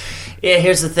bitch. Yeah,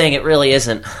 here's the thing. It really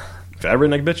isn't. For that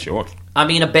redneck bitch, sure. I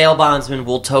mean, a bail bondsman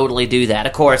will totally do that.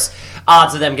 Of course,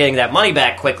 odds of them getting that money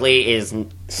back quickly is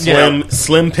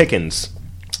slim pickings.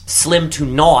 Slim to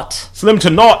naught. Slim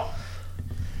to naught.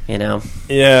 You know.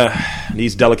 Yeah,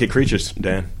 these delicate creatures,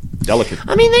 Dan. Delicate.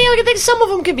 I mean, some of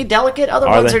them can be delicate. Other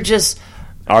ones are just.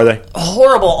 Are they?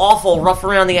 Horrible, awful, rough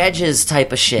around the edges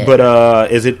type of shit.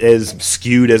 But is it as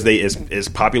skewed as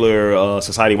popular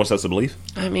society wants us to believe?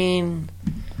 I mean,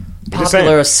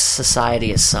 popular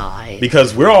society aside.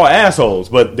 Because we're all assholes,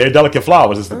 but they're delicate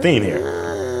flowers is the theme here.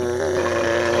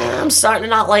 I'm starting to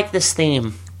not like this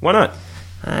theme. Why not?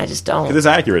 I just don't. Because it's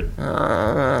accurate.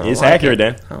 It's accurate,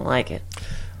 Dan. I don't like it.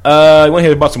 You want to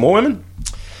hear about some more women?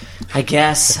 I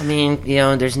guess. I mean,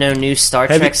 there's no new Star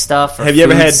Trek stuff or have you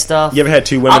ever had stuff. You ever had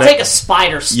two women? I'll take a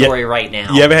spider story right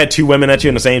now. You ever had two women at you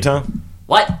at the same time?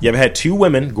 What? You ever had two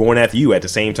women going after you at the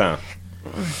same time?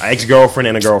 An ex-girlfriend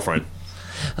and a girlfriend.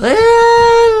 All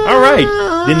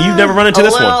right. Then you've never run into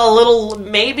this one. A little,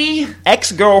 maybe?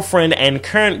 Ex-girlfriend and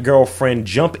current girlfriend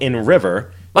jump in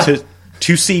river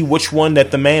to see which one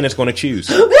that the man is going to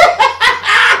choose.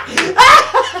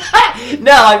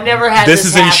 No, I've never had this. This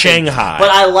is happen, in Shanghai. But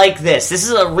I like this. This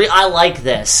is I like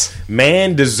this.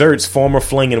 Man deserts former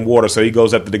fling in water, so he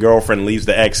goes up to the girlfriend and leaves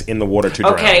the ex in the water to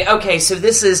drown. Okay, so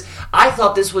this is... I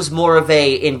thought this was more of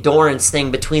a endurance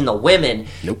thing between the women.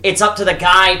 Nope. It's up to the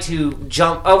guy to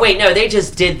jump... Oh, wait, no, they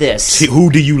just did this. See,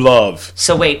 who do you love?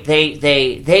 So wait,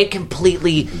 they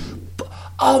completely...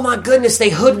 Oh my goodness, they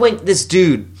hoodwinked this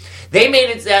dude. They made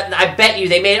it. I bet you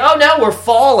they made. Oh no, we're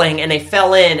falling, and they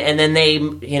fell in, and then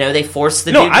they forced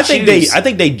the dude to choose. I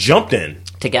think they jumped in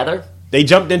together. They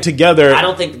jumped in together. I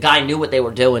don't think the guy knew what they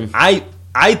were doing. I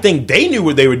think they knew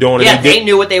what they were doing. Yeah, they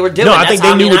knew what they were doing. No, I think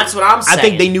they knew. That's what I'm saying. I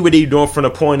think they knew what they were doing from the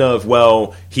point of,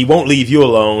 well, he won't leave you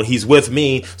alone. He's with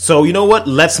me. So you know what?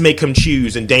 Let's make him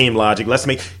choose. In Dame logic,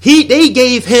 they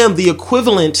gave him the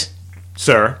equivalent,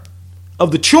 sir,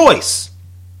 of the choice.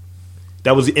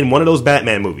 That was in one of those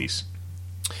Batman movies.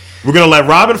 We're going to let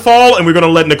Robin fall, and we're going to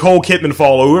let Nicole Kidman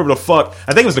fall, or whoever the fuck.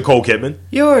 I think it was Nicole Kidman.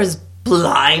 You're as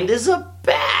blind as a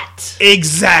bat.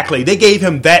 Exactly. They gave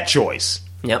him that choice.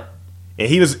 Yep. And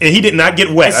he did not get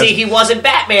wet. See, he wasn't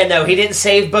Batman, though. He didn't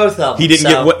save both of them. He didn't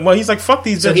get wet. Well, he's like, fuck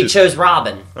these bitches. So he chose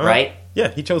Robin, right? Yeah,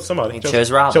 he chose somebody. He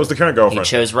chose Robin. Chose the current girlfriend. He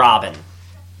chose Robin.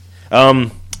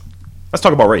 Let's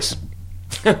talk about race.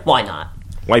 Why not?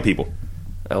 White people.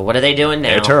 What are they doing now?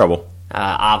 They're terrible.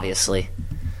 Obviously.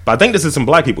 But I think this is some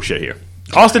black people shit here.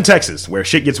 Austin, Texas, where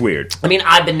shit gets weird. I mean,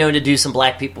 I've been known to do some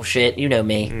black people shit. You know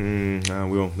me.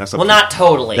 Not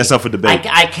totally. That's up for debate.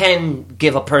 I can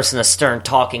give a person a stern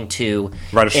talking to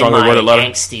Write a strongly worded letter.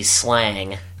 Angsty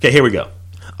slang. Okay, here we go.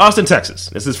 Austin, Texas.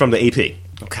 This is from the AP.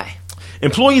 Okay.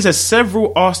 Employees at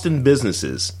several Austin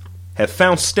businesses have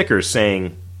found stickers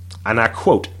saying, and I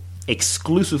quote,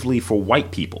 exclusively for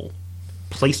white people,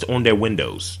 placed on their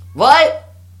windows. What?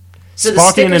 So the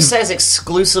Sparking sticker says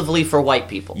exclusively for white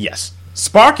people. Yes,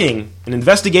 sparking an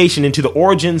investigation into the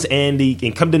origins and the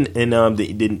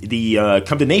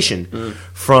condemnation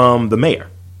from the mayor.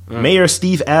 Mayor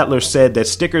Steve Adler said that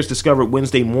stickers discovered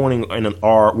Wednesday morning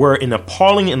were an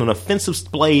appalling and an offensive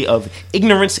display of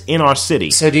ignorance in our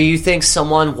city. So, do you think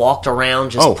someone walked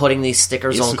around just putting these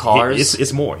stickers on cars?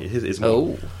 It's more. It's more.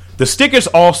 Oh. The stickers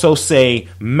also say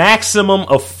maximum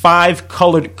of 5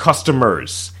 colored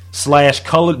customers.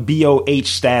 /colored BOH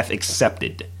staff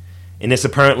accepted. And it's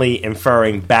apparently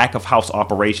inferring back-of-house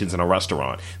operations in a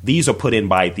restaurant. These are put in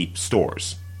by the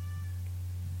stores.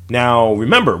 Now,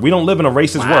 remember, we don't live in a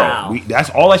racist world. That's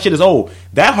all that shit is old.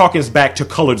 That harkens back to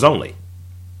coloreds only.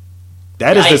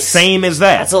 That is the same as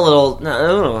that. That's a little...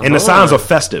 No, and the signs are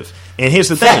festive. And here's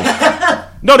the thing.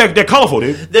 No, they're colorful,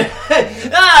 dude.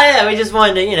 Yeah, we just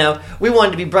wanted to, we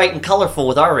wanted to be bright and colorful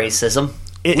with our racism.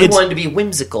 We wanted to be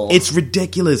whimsical. It's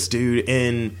ridiculous, dude.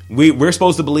 And we're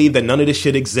supposed to believe that none of this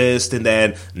shit exists and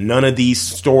that none of these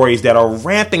stories that are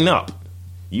ramping up.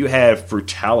 You have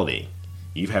brutality.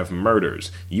 You have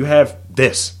murders. You have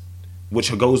this,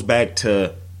 which goes back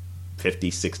to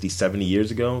 50, 60, 70 years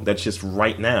ago. That's just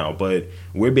right now. But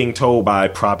we're being told by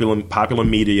popular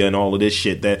media and all of this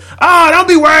shit that, don't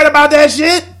be worried about that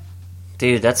shit.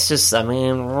 Dude, that's just,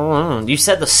 you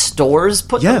said the stores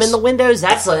put them in the windows?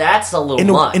 That's a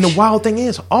little much. And the wild thing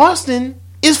is, Austin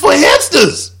is for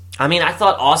hipsters. I mean, I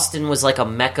thought Austin was like a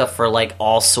mecca for like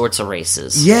all sorts of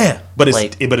races. Yeah, but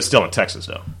it's still in Texas,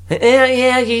 though.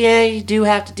 Yeah, you do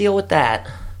have to deal with that.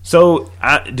 So,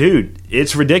 dude,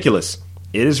 it's ridiculous.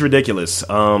 It is ridiculous.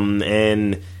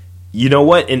 And... You know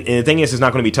what? And the thing is, it's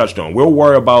not going to be touched on. We'll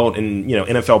worry about an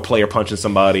NFL player punching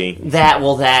somebody. That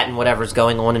and whatever's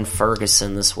going on in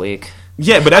Ferguson this week.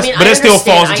 Yeah, but that still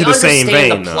falls into the same vein. I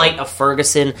understand the plight of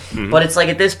Ferguson, but it's like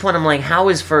at this point, I'm like, how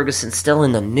is Ferguson still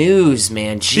in the news,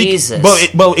 man? Jesus.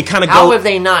 It kind of goes. How have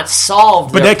they not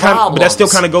solved their problems? But that still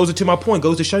kind of goes into my point.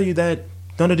 Goes to show you that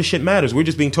none of this shit matters. We're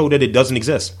just being told that it doesn't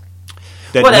exist.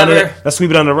 Whatever. Let's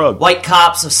sweep it under the rug. White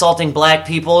cops assaulting black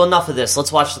people. Enough of this.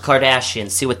 Let's watch the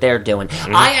Kardashians. See what they're doing.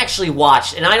 I actually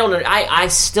watched, and I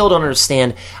still don't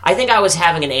understand. I think I was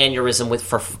having an aneurysm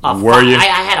I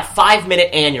had a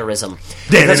 5-minute aneurysm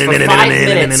because for 5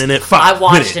 minutes I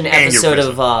watched an episode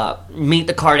of Meet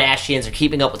the Kardashians or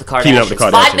Keeping Up with the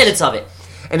Kardashians. 5 minutes of it,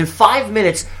 and in 5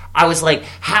 minutes I was like,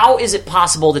 how is it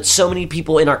possible that so many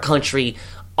people in our country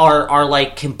are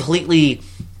like completely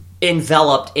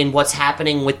enveloped in what's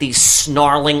happening with these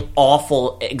snarling,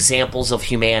 awful examples of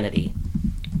humanity?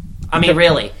 I mean,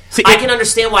 really. See, I can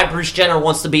understand why Bruce Jenner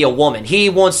wants to be a woman.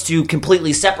 He wants to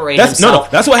completely separate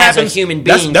himself that's what as happens. A human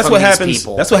being that's from what these happens,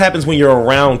 people. That's what happens when you're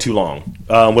around too long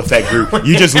with that group.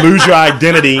 You just lose your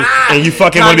identity and you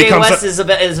fucking want to become... Kanye West is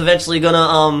eventually going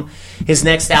to... his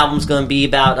next album's going to be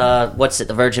about,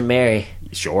 the Virgin Mary.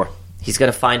 Sure. He's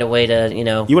going to find a way to, You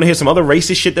want to hear some other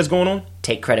racist shit that's going on?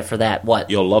 take credit for that. What?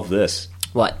 You'll love this.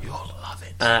 What? You'll love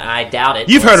it. I doubt it.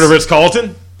 You've heard of the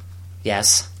Ritz-Carlton?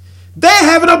 Yes. They're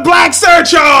having a black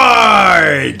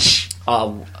surcharge!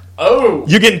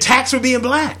 You're getting taxed for being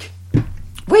black.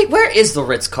 Wait, where is the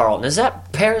Ritz-Carlton? Is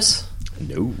that Paris?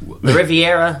 No. The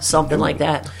Riviera? Something like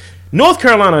that? North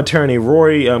Carolina Attorney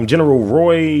General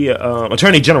Roy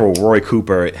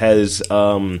Cooper has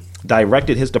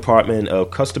directed his Department of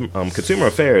Consumer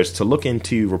Affairs to look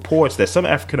into reports that some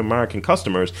African American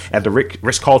customers at the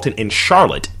Ritz-Carlton in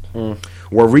Charlotte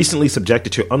were recently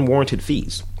subjected to unwarranted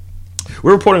fees.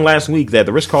 We're reporting last week that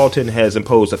the Ritz-Carlton has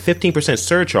imposed a 15%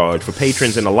 surcharge for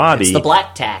patrons in the lobby. It's the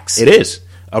black tax. It is,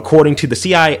 according to the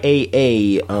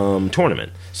CIAA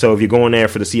tournament. So if you're going there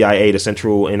for the CIA, the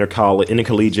Central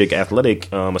Intercollegiate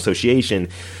Athletic Association,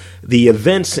 the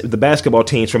events, the basketball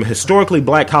teams from historically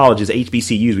black colleges,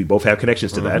 HBCUs, we both have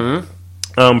connections to that,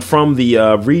 from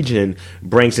the region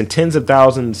brings in tens of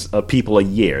thousands of people a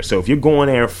year. So if you're going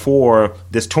there for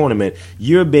this tournament,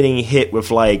 you're being hit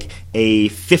with like a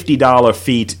 $50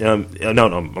 fee. No,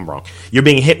 I'm wrong. You're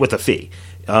being hit with a fee.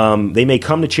 They may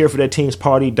come to cheer for their team's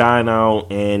party, dine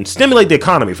out, and stimulate the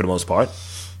economy for the most part.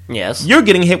 Yes. You're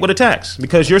getting hit with a tax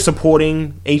because you're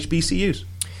supporting HBCUs.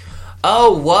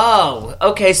 Oh, whoa.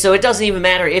 Okay, so it doesn't even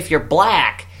matter if you're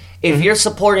black. If you're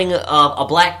supporting a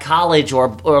black college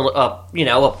or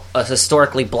a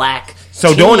historically black So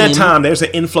team, during that time, there's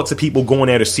an influx of people going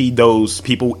there to see those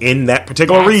people in that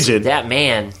particular region. That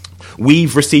man.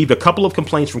 We've received a couple of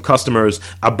complaints from customers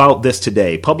about this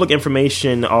today. Public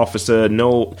Information Officer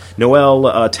Noel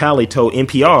Talley told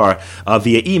NPR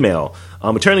via email.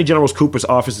 Attorney General Cooper's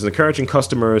office is encouraging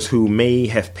customers who may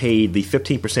have paid the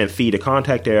 15% fee to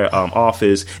contact their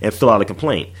office and fill out a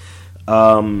complaint.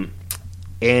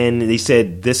 And they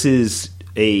said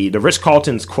the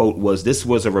Ritz-Carlton's quote was, this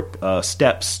was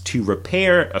steps to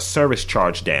repair a service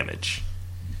charge damage.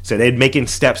 So they're making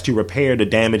steps to repair the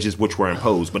damages which were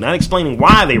imposed, but not explaining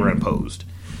why they were imposed.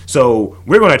 So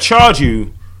we're going to charge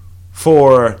you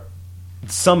for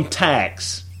some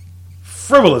tax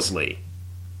frivolously,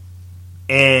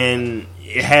 and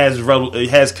it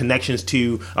has connections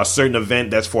to a certain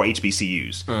event that's for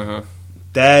HBCUs. Mm-hmm.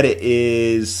 That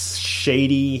is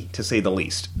shady, to say the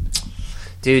least.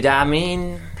 Dude, I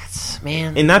mean,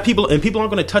 man. And people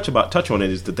aren't going to touch on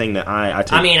it is the thing that I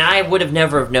take. I mean, I would have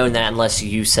never have known that unless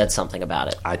you said something about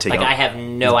it. I have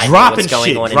no idea what's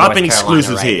going on in North Carolina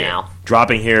exclusives right here. Now.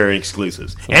 Dropping here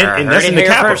exclusives. And that's in the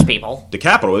capital. First, people. The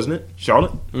capital, isn't it?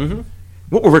 Charlotte? Mm-hmm.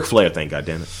 What would Ric Flair think,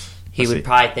 goddammit? He would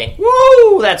probably think,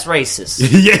 "Woo, that's racist."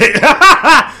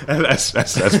 Yeah, that's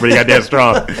pretty goddamn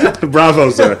strong. Bravo,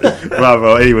 sir.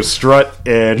 Bravo. And he would strut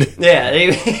and he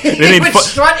would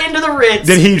strut into the Ritz.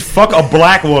 Then he'd fuck a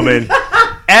black woman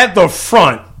at the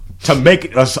front to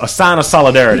make a sign of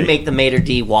solidarity. He'd make the Mater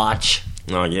D watch.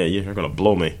 Oh yeah, you're gonna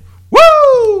blow me.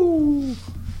 Woo!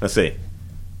 Let's see.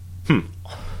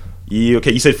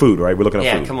 Okay, you said food, right? We're looking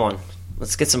at food. Yeah, come on.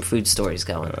 Let's get some food stories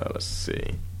going. Let's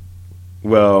see.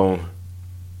 Well,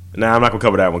 I'm not going to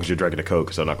cover that one because you're drinking a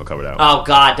Coke, so I'm not going to cover that one. Oh,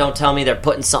 God, don't tell me they're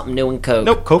putting something new in Coke.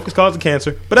 Nope, Coke is causing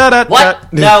cancer.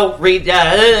 What? No, read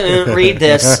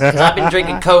this. Because I've been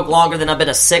drinking Coke longer than I've been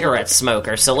a cigarette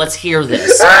smoker, so let's hear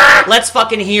this. Let's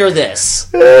fucking hear this.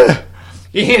 Oh,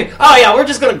 yeah, we're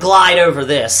just going to glide over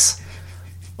this.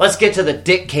 Let's get to the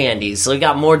dick candies. So we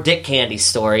got more dick candy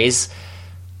stories.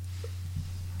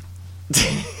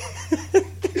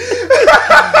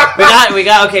 we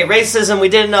got okay, racism. We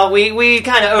didn't know we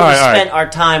kind of overspent our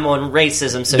time on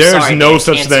racism. So there's sorry, no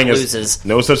such thing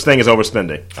as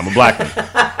overspending. I'm a black man,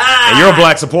 and you're a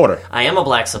black supporter. I am a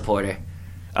black supporter.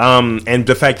 And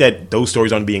the fact that those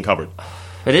stories aren't being covered.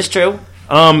 It is true.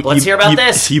 Let's hear about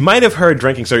this. You might have heard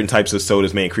drinking certain types of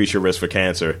sodas may increase your risk for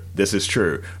cancer. This is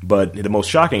true. But the most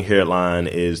shocking headline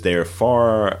is there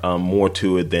far more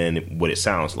to it than what it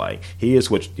sounds like. Here's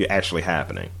what's actually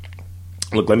happening.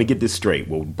 Look, let me get this straight.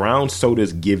 Will brown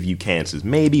sodas give you cancers?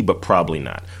 Maybe, but probably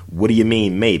not. What do you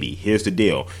mean, maybe? Here's the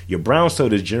deal. Your brown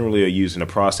sodas generally are used in a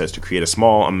process to create a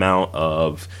small amount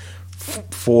of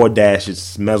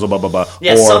 4-meso blah blah blah,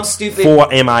 yeah, or some stupid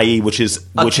 4-MIE, which is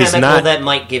not that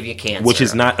might give you cancer, which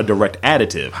is not a direct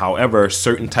additive. However,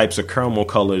 certain types of caramel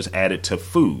colors added to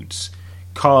foods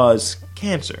cause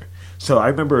cancer. So I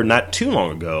remember not too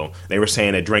long ago they were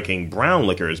saying that drinking brown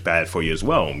liquor is bad for you as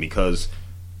well because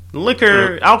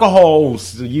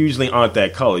alcohols usually aren't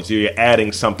that color. So you're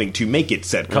adding something to make it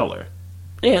said color.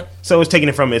 Yeah. So it's taking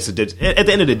it from at the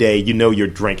end of the day, you know you're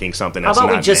drinking something that's How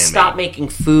about not we just man-made. stop making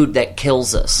food that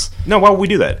kills us? No, why would we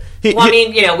do that? Well, I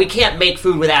mean, we can't make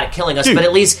food without it killing us, Dude. but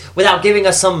at least without giving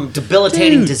us some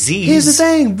debilitating disease. Here's the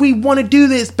thing. We want to do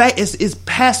this. It's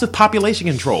passive population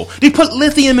control. They put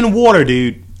lithium in water,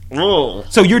 dude. Ugh.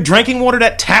 So you're drinking water,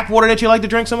 that tap water that you like to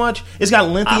drink so much, it's got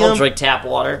lithium. I don't drink tap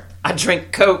water. I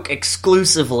drink Coke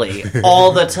exclusively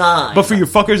all the time. But for your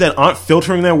fuckers that aren't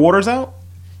filtering their waters out,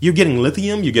 you're getting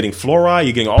lithium, you're getting fluoride,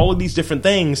 you're getting all of these different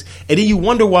things, and then you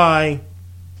wonder why,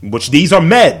 which these are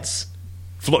meds.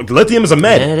 Lithium is a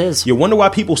med. Yeah, it is. You wonder why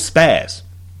people spaz.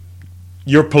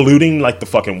 You're polluting like the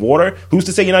fucking water. Who's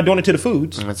to say you're not doing it to the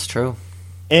foods? That's true.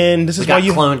 And this is We why got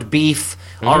you cloned beef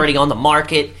already on the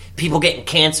market. People getting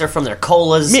cancer from their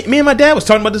colas. Me and my dad was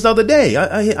talking about this the other day.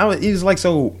 He was like,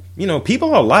 so, people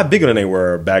are a lot bigger than they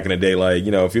were back in the day. Like,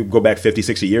 if you go back 50,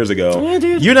 60 years ago, Yeah,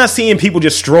 dude. you're not seeing people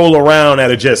just stroll around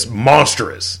that are just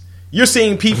monstrous. You're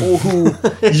seeing people who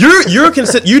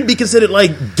you'd be considered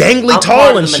like gangly I'm tall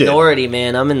part and of the shit. minority,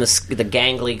 man. I'm in the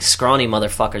gangly, scrawny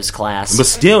motherfuckers class. But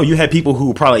still, you had people who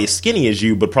were probably as skinny as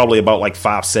you, but probably about like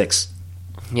 5'6",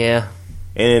 Yeah.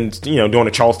 and doing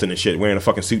a Charleston and shit, wearing a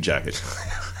fucking suit jacket.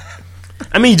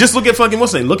 I mean, just look at fucking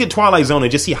what's the name? Look at Twilight Zone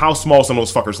and just see how small some of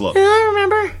those fuckers look. Yeah, I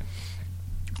remember.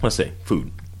 Let's see,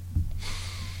 food.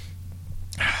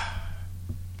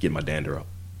 Get my dander up.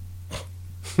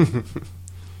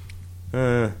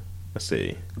 Let's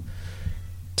see.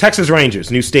 Texas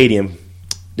Rangers, new stadium.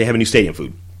 They have a new stadium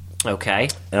food. Okay.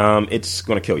 It's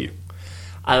going to kill you.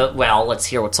 Well, let's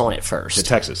hear what's on it It's first.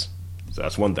 Texas, so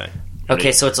that's one thing.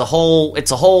 Okay, so it's a whole, beef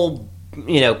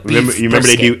Remember they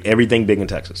brisket. do everything big in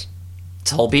Texas.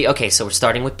 It's a whole beef. Okay, so we're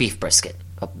starting with beef brisket,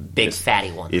 a big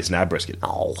fatty one. It's not brisket.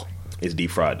 Oh, It's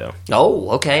deep fried though.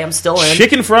 Okay, I'm still in.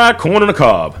 Chicken fried corn on the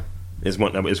cob is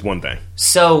one thing.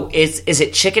 So is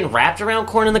it chicken wrapped around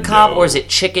corn on the cob, No. or is it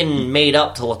chicken made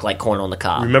up to look like corn on the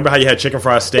cob? Remember how you had chicken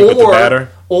fried steak with the batter?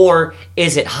 Or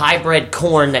is it hybrid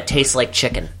corn that tastes like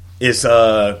chicken? It's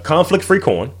conflict free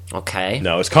corn. Okay.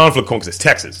 No, it's conflict corn because it's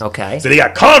Texas. Okay. So they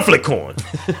got conflict corn.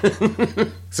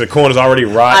 So the corn is already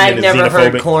rotten I've and never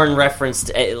xenophobic. heard corn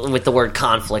referenced with the word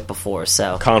conflict before,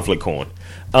 so. Conflict corn.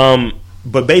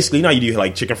 But basically, you do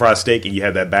like chicken fried steak and you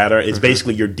have that batter. It's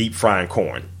basically you're deep frying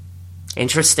corn.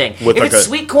 Interesting. With If like it's a-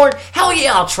 sweet corn, hell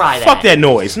yeah, I'll try that. Fuck that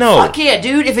noise. No. Fuck yeah,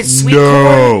 dude. If it's sweet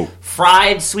No. corn,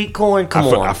 fried sweet corn, come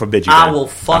on. I forbid you. I that. will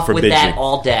fuck with forbid that you.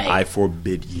 all day. I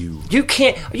forbid you. You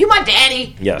can't. Are you my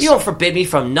daddy? Yes. You don't forbid me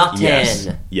from nothing.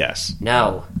 Yes.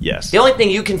 No. Yes. The only thing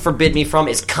you can forbid me from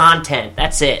is content.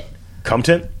 That's it.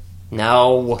 Content?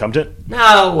 No. Content?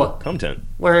 No. Content.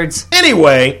 Words.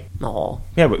 Anyway, No.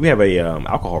 we have a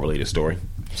alcohol related story.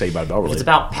 Saved by the Bell If it's related.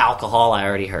 about alcohol, I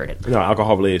already heard it. No,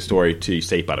 alcohol related story to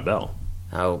Saved by the Bell.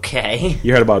 Okay.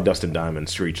 You heard about Dustin Diamond,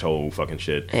 Street's whole fucking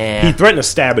shit. Yeah. He threatened to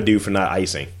stab a dude for not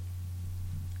icing.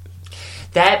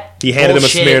 That He handed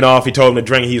bullshit. him a Smirnoff. He told him to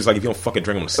drink. He was like, "If you don't fucking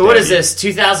drink, I'm gonna stab What is you." this?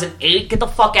 2008? Get the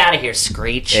fuck out of here,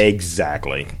 Screech.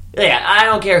 Exactly. Yeah, I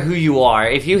don't care who you are.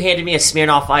 If you handed me a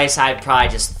Smirnoff Ice, I'd probably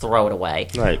just throw it away.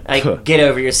 Right. Like, get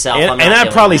over yourself. I'm And not I'd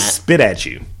doing probably that. spit at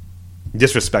you.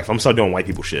 Disrespectful. I'm still doing white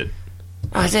people shit.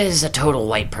 Oh, that is a total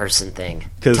white person thing.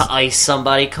 'Cause- To ice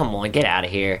somebody, come on, get out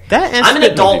of here. That and I'm an spitting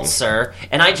on adult, people. sir,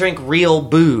 and I drink real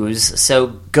booze,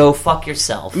 so go fuck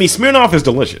yourself. I mean, Smirnoff is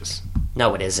delicious,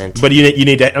 No, it isn't. but you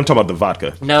need that. I'm talking about the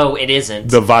vodka. No, it isn't.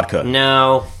 The vodka,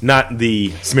 No. not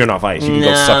the Smirnoff Ice. You can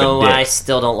go suck a No, dick. I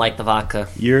still don't like the vodka.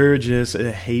 You're just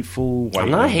a hateful white.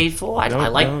 I'm not man. hateful. I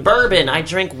Don't- like don't- bourbon. I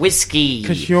drink whiskey.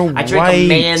 'Cause you're I drink white. a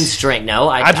man's drink. No,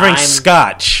 I drink I'm-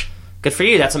 scotch. Good for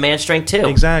you. That's a man's drink too.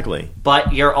 Exactly.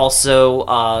 But you're also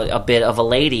a bit of a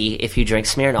lady if you drink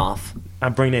Smirnoff. I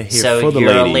bring that here So for the you're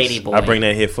a ladies. lady boy. I bring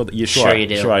that here for the. Yeah, Sure you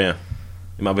do. Sure I am.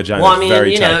 My vagina Well, I is mean,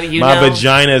 very you tight. know, My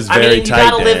vagina is very you tight.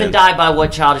 gotta live Dan. and die by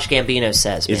what Childish Gambino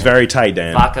says. Man. It's very tight,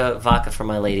 Dan. vodka for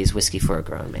my ladies, whiskey for a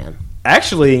grown man.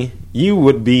 Actually, you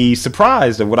would be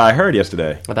surprised at what I heard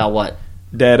yesterday. About what?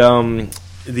 That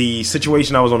the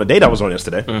situation I was on, a date I was on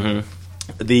yesterday. Mm-hmm.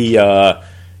 The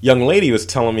young lady was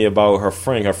telling me about her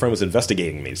friend. Her friend was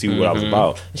investigating me to see what I was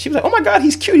about, and she was like, "Oh my god,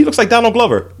 he's cute. He looks like Donald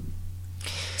Glover."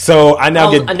 So I now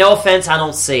get. No offense, I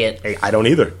don't see it. Hey, I don't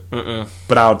either,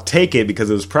 but I'll take it because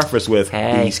it was prefaced with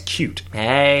Hey. he's cute.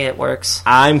 Hey, it works.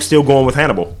 I'm still going with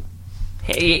Hannibal.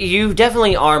 Hey, you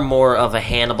definitely are more of a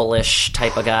Hannibal-ish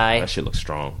type of guy. That shit looks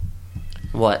strong.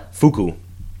 What? Fuku.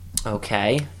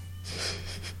 Okay.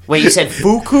 Wait, you said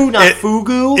Fuku, not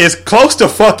Fugu? It's close to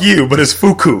fuck you, but it's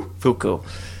Fuku. Fuku.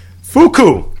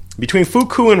 Fuku. Between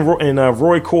Fuku and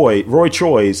Roy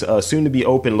Choi's soon-to-be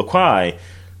open Lakwai,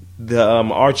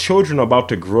 our children are about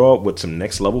to grow up with some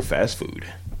next-level fast food.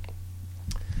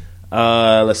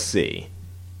 Let's see.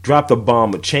 Dropped a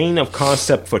bomb. A chain of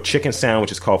concept for chicken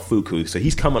sandwich is called Fuku. So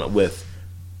he's coming up with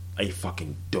a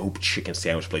fucking dope chicken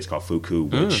sandwich place called Fuku,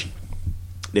 which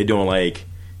they're doing like...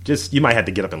 Just, you might have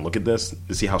to get up and look at this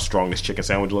to see how strong this chicken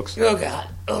sandwich looks. Oh, God.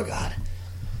 Oh, God.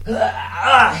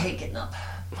 I hate getting up.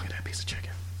 Look at that piece of chicken.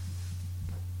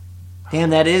 Damn,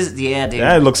 that is... Yeah, dude.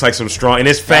 That looks like some strong... And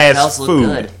it's fast food.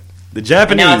 Good. The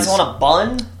Japanese... And now it's on a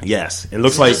bun? Yes. It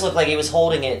looks It like... just looked like he was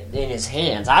holding it in his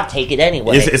hands. I'd take it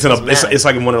anyway. It's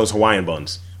like one of those Hawaiian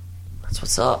buns. That's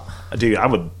what's up. Dude, I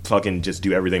would fucking just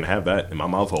do everything to have that in my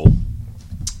mouth hole.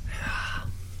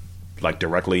 Like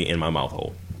directly in my mouth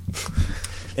hole.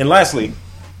 And lastly,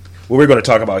 what we're going to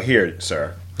talk about here,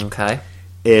 sir, Okay.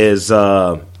 is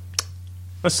let's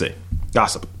see,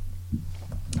 gossip.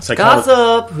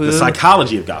 Gossip. The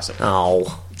psychology of gossip.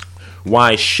 Oh.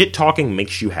 Why shit talking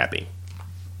makes you happy.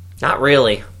 Not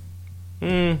really.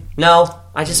 No,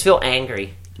 I just feel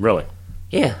angry. Really?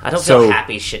 Yeah, I don't feel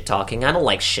happy shit talking. I don't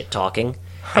like shit talking.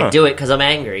 I do it because I'm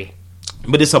angry.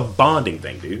 But it's a bonding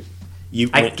thing, dude.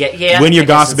 When you're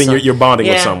gossiping, you're bonding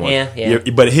with someone. Yeah.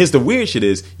 But here's the weird shit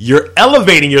is, you're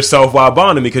elevating yourself while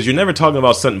bonding because you're never talking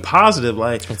about something positive.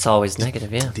 Like, it's always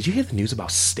negative, yeah. Did you hear the news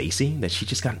about Stacy, that she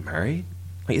just got married?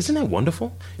 Like, isn't that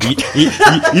wonderful? You know what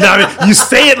I mean? You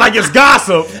say it like it's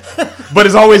gossip, but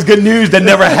it's always good news that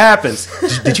never happens.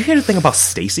 Did you hear the thing about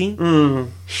Stacy?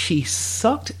 She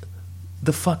sucked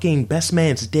the fucking best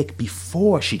man's dick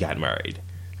before she got married.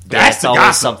 That's it's the always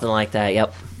gossip. something like that,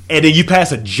 yep. And then you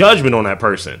pass a judgment on that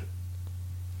person.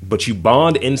 But you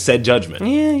bond in said judgment.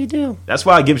 Yeah, you do. That's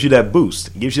why it gives you that boost.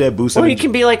 It gives you that boost. Or you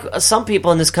can be like some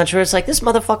people in this country where it's like, this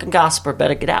motherfucking gossiper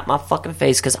better get out my fucking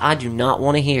face because I do not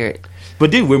want to hear it.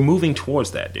 But dude, we're moving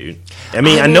towards that, dude. I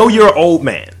mean, I know you're an old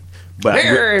man, but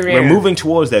we're moving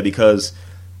towards that because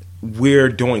we're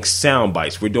doing sound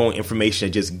bites. We're doing information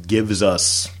that just gives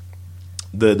us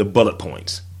the bullet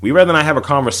points. We rather not have a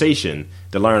conversation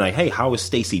to learn, like, hey, how is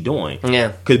Stacy doing?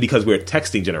 Yeah. Because we're a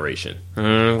texting generation.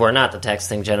 We're not the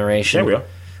texting generation. Yeah, we are.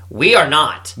 We are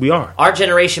not. We are. Our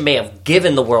generation may have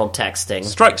given the world texting.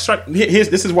 Strike.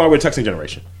 This is why we're a texting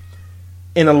generation.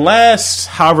 In the last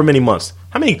however many months,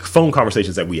 how many phone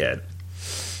conversations have we had?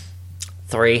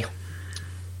 3.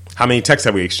 How many texts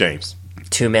have we exchanged?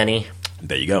 Too many.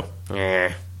 There you go.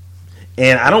 Yeah.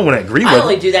 And I don't want to agree with it. I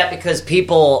only do that because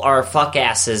people are fuck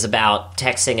asses about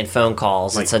texting and phone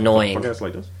calls. It's annoying. Fuck ass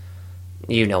like this?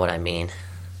 You know what I mean.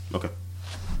 Okay.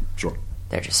 Sure.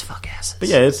 They're just fuck asses. But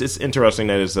yeah, it's interesting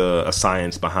that there's a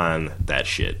science behind that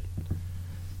shit.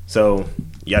 So,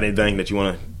 you got anything that you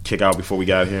want to kick out before we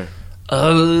got here?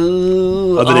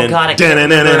 God, I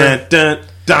can't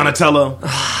Donatello.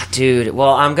 Dude,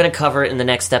 well, I'm going to cover it in the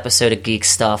next episode of Geek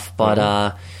Stuff,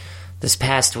 but this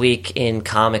past week in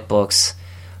comic books,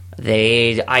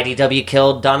 IDW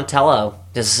killed Donatello.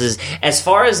 This is, as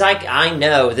far as I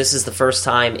know, this is the first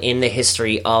time in the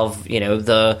history of,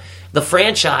 the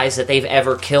franchise that they've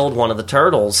ever killed one of the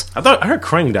turtles. I heard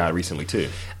Krang died recently too.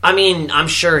 I mean, I'm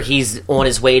sure he's on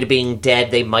his way to being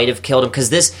dead. They might have killed him because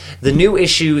the new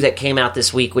issue that came out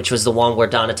this week, which was the one where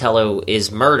Donatello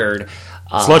is murdered,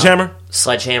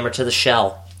 Sledgehammer to the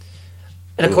shell.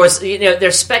 And of course,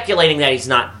 they're speculating that he's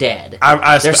not dead.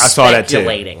 I saw that too.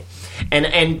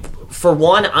 And for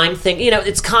one, I'm thinking,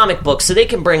 it's comic books, so they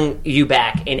can bring you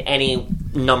back in any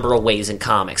number of ways in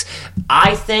comics.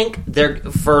 I think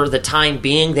for the time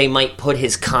being, they might put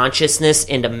his consciousness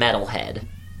into Metalhead.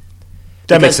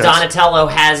 That makes sense. Donatello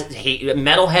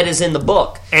Metalhead is in the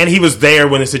book, and he was there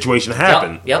when the situation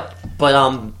happened. Yep.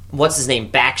 But what's his name?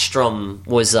 Backstrom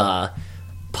was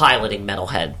piloting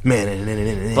Metalhead.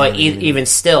 But even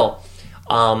still,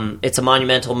 it's a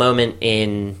monumental moment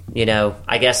in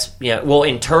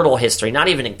in turtle history, not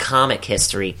even in comic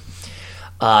history,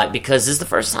 because this is the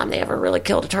first time they ever really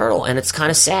killed a turtle, and it's kind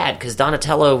of sad because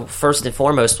Donatello, first and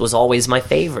foremost, was always my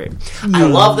favorite. I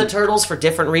love the turtles for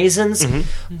different reasons,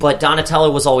 but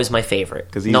Donatello was always my favorite.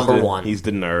 Because number one, he's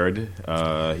the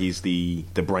nerd. He's the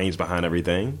brains behind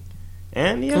everything,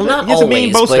 and not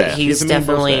always, but he's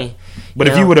definitely. But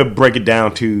if you were to break it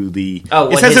down to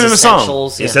it says it in the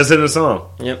song. Yeah. It says it in the song.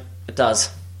 Yep, it does.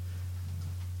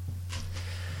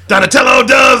 Donatello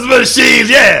does machines,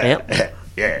 yeah. Yep.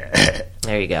 Yeah.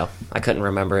 There you go. I couldn't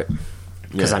remember it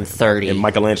because I'm 30. And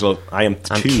Michelangelo, I am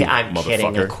too. I'm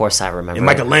kidding. Of course, I remember. And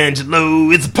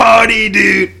Michelangelo, it's a party,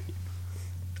 dude.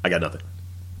 I got nothing.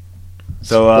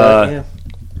 So, I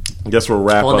guess we'll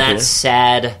wrap up here.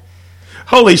 Sad.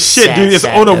 Holy shit, dude! It's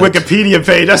on a Wikipedia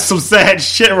page. That's some sad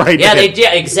shit right there.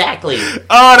 Yeah, exactly.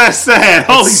 Oh, that's sad.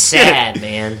 Holy shit, sad,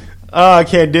 man. Oh, I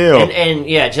can't do. And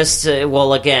yeah,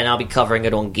 again, I'll be covering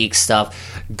it on Geek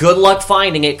Stuff. Good luck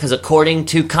finding it, because according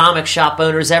to comic shop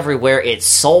owners everywhere, it's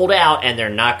sold out and they're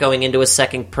not going into a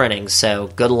second printing. So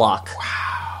good luck.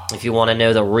 Wow. If you want to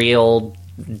know the real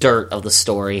dirt of the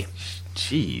story.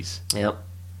 Jeez. Yep.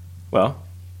 Well,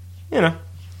 you know.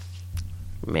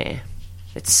 Meh.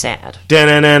 It's sad.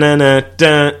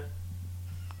 Dun-dun-dun-dun-dun.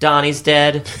 Donnie's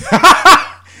dead.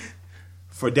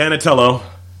 For Donatello.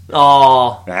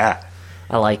 Oh, Ah.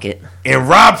 I like it. And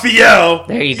Raphael.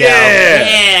 There you go.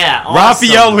 Yeah. Awesome.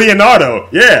 Raphael Leonardo.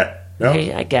 Yeah. No?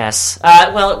 Hey, I guess.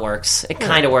 Well, it works. It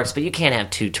kind of works, but you can't have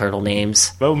two turtle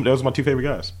names. Well, those are my two favorite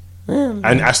guys.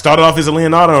 I started off as a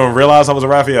Leonardo and realized I was a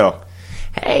Raphael.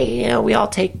 Hey, we all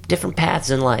take different paths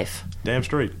in life. Damn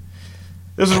straight.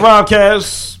 This is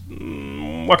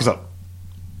Robcast. Walk us up.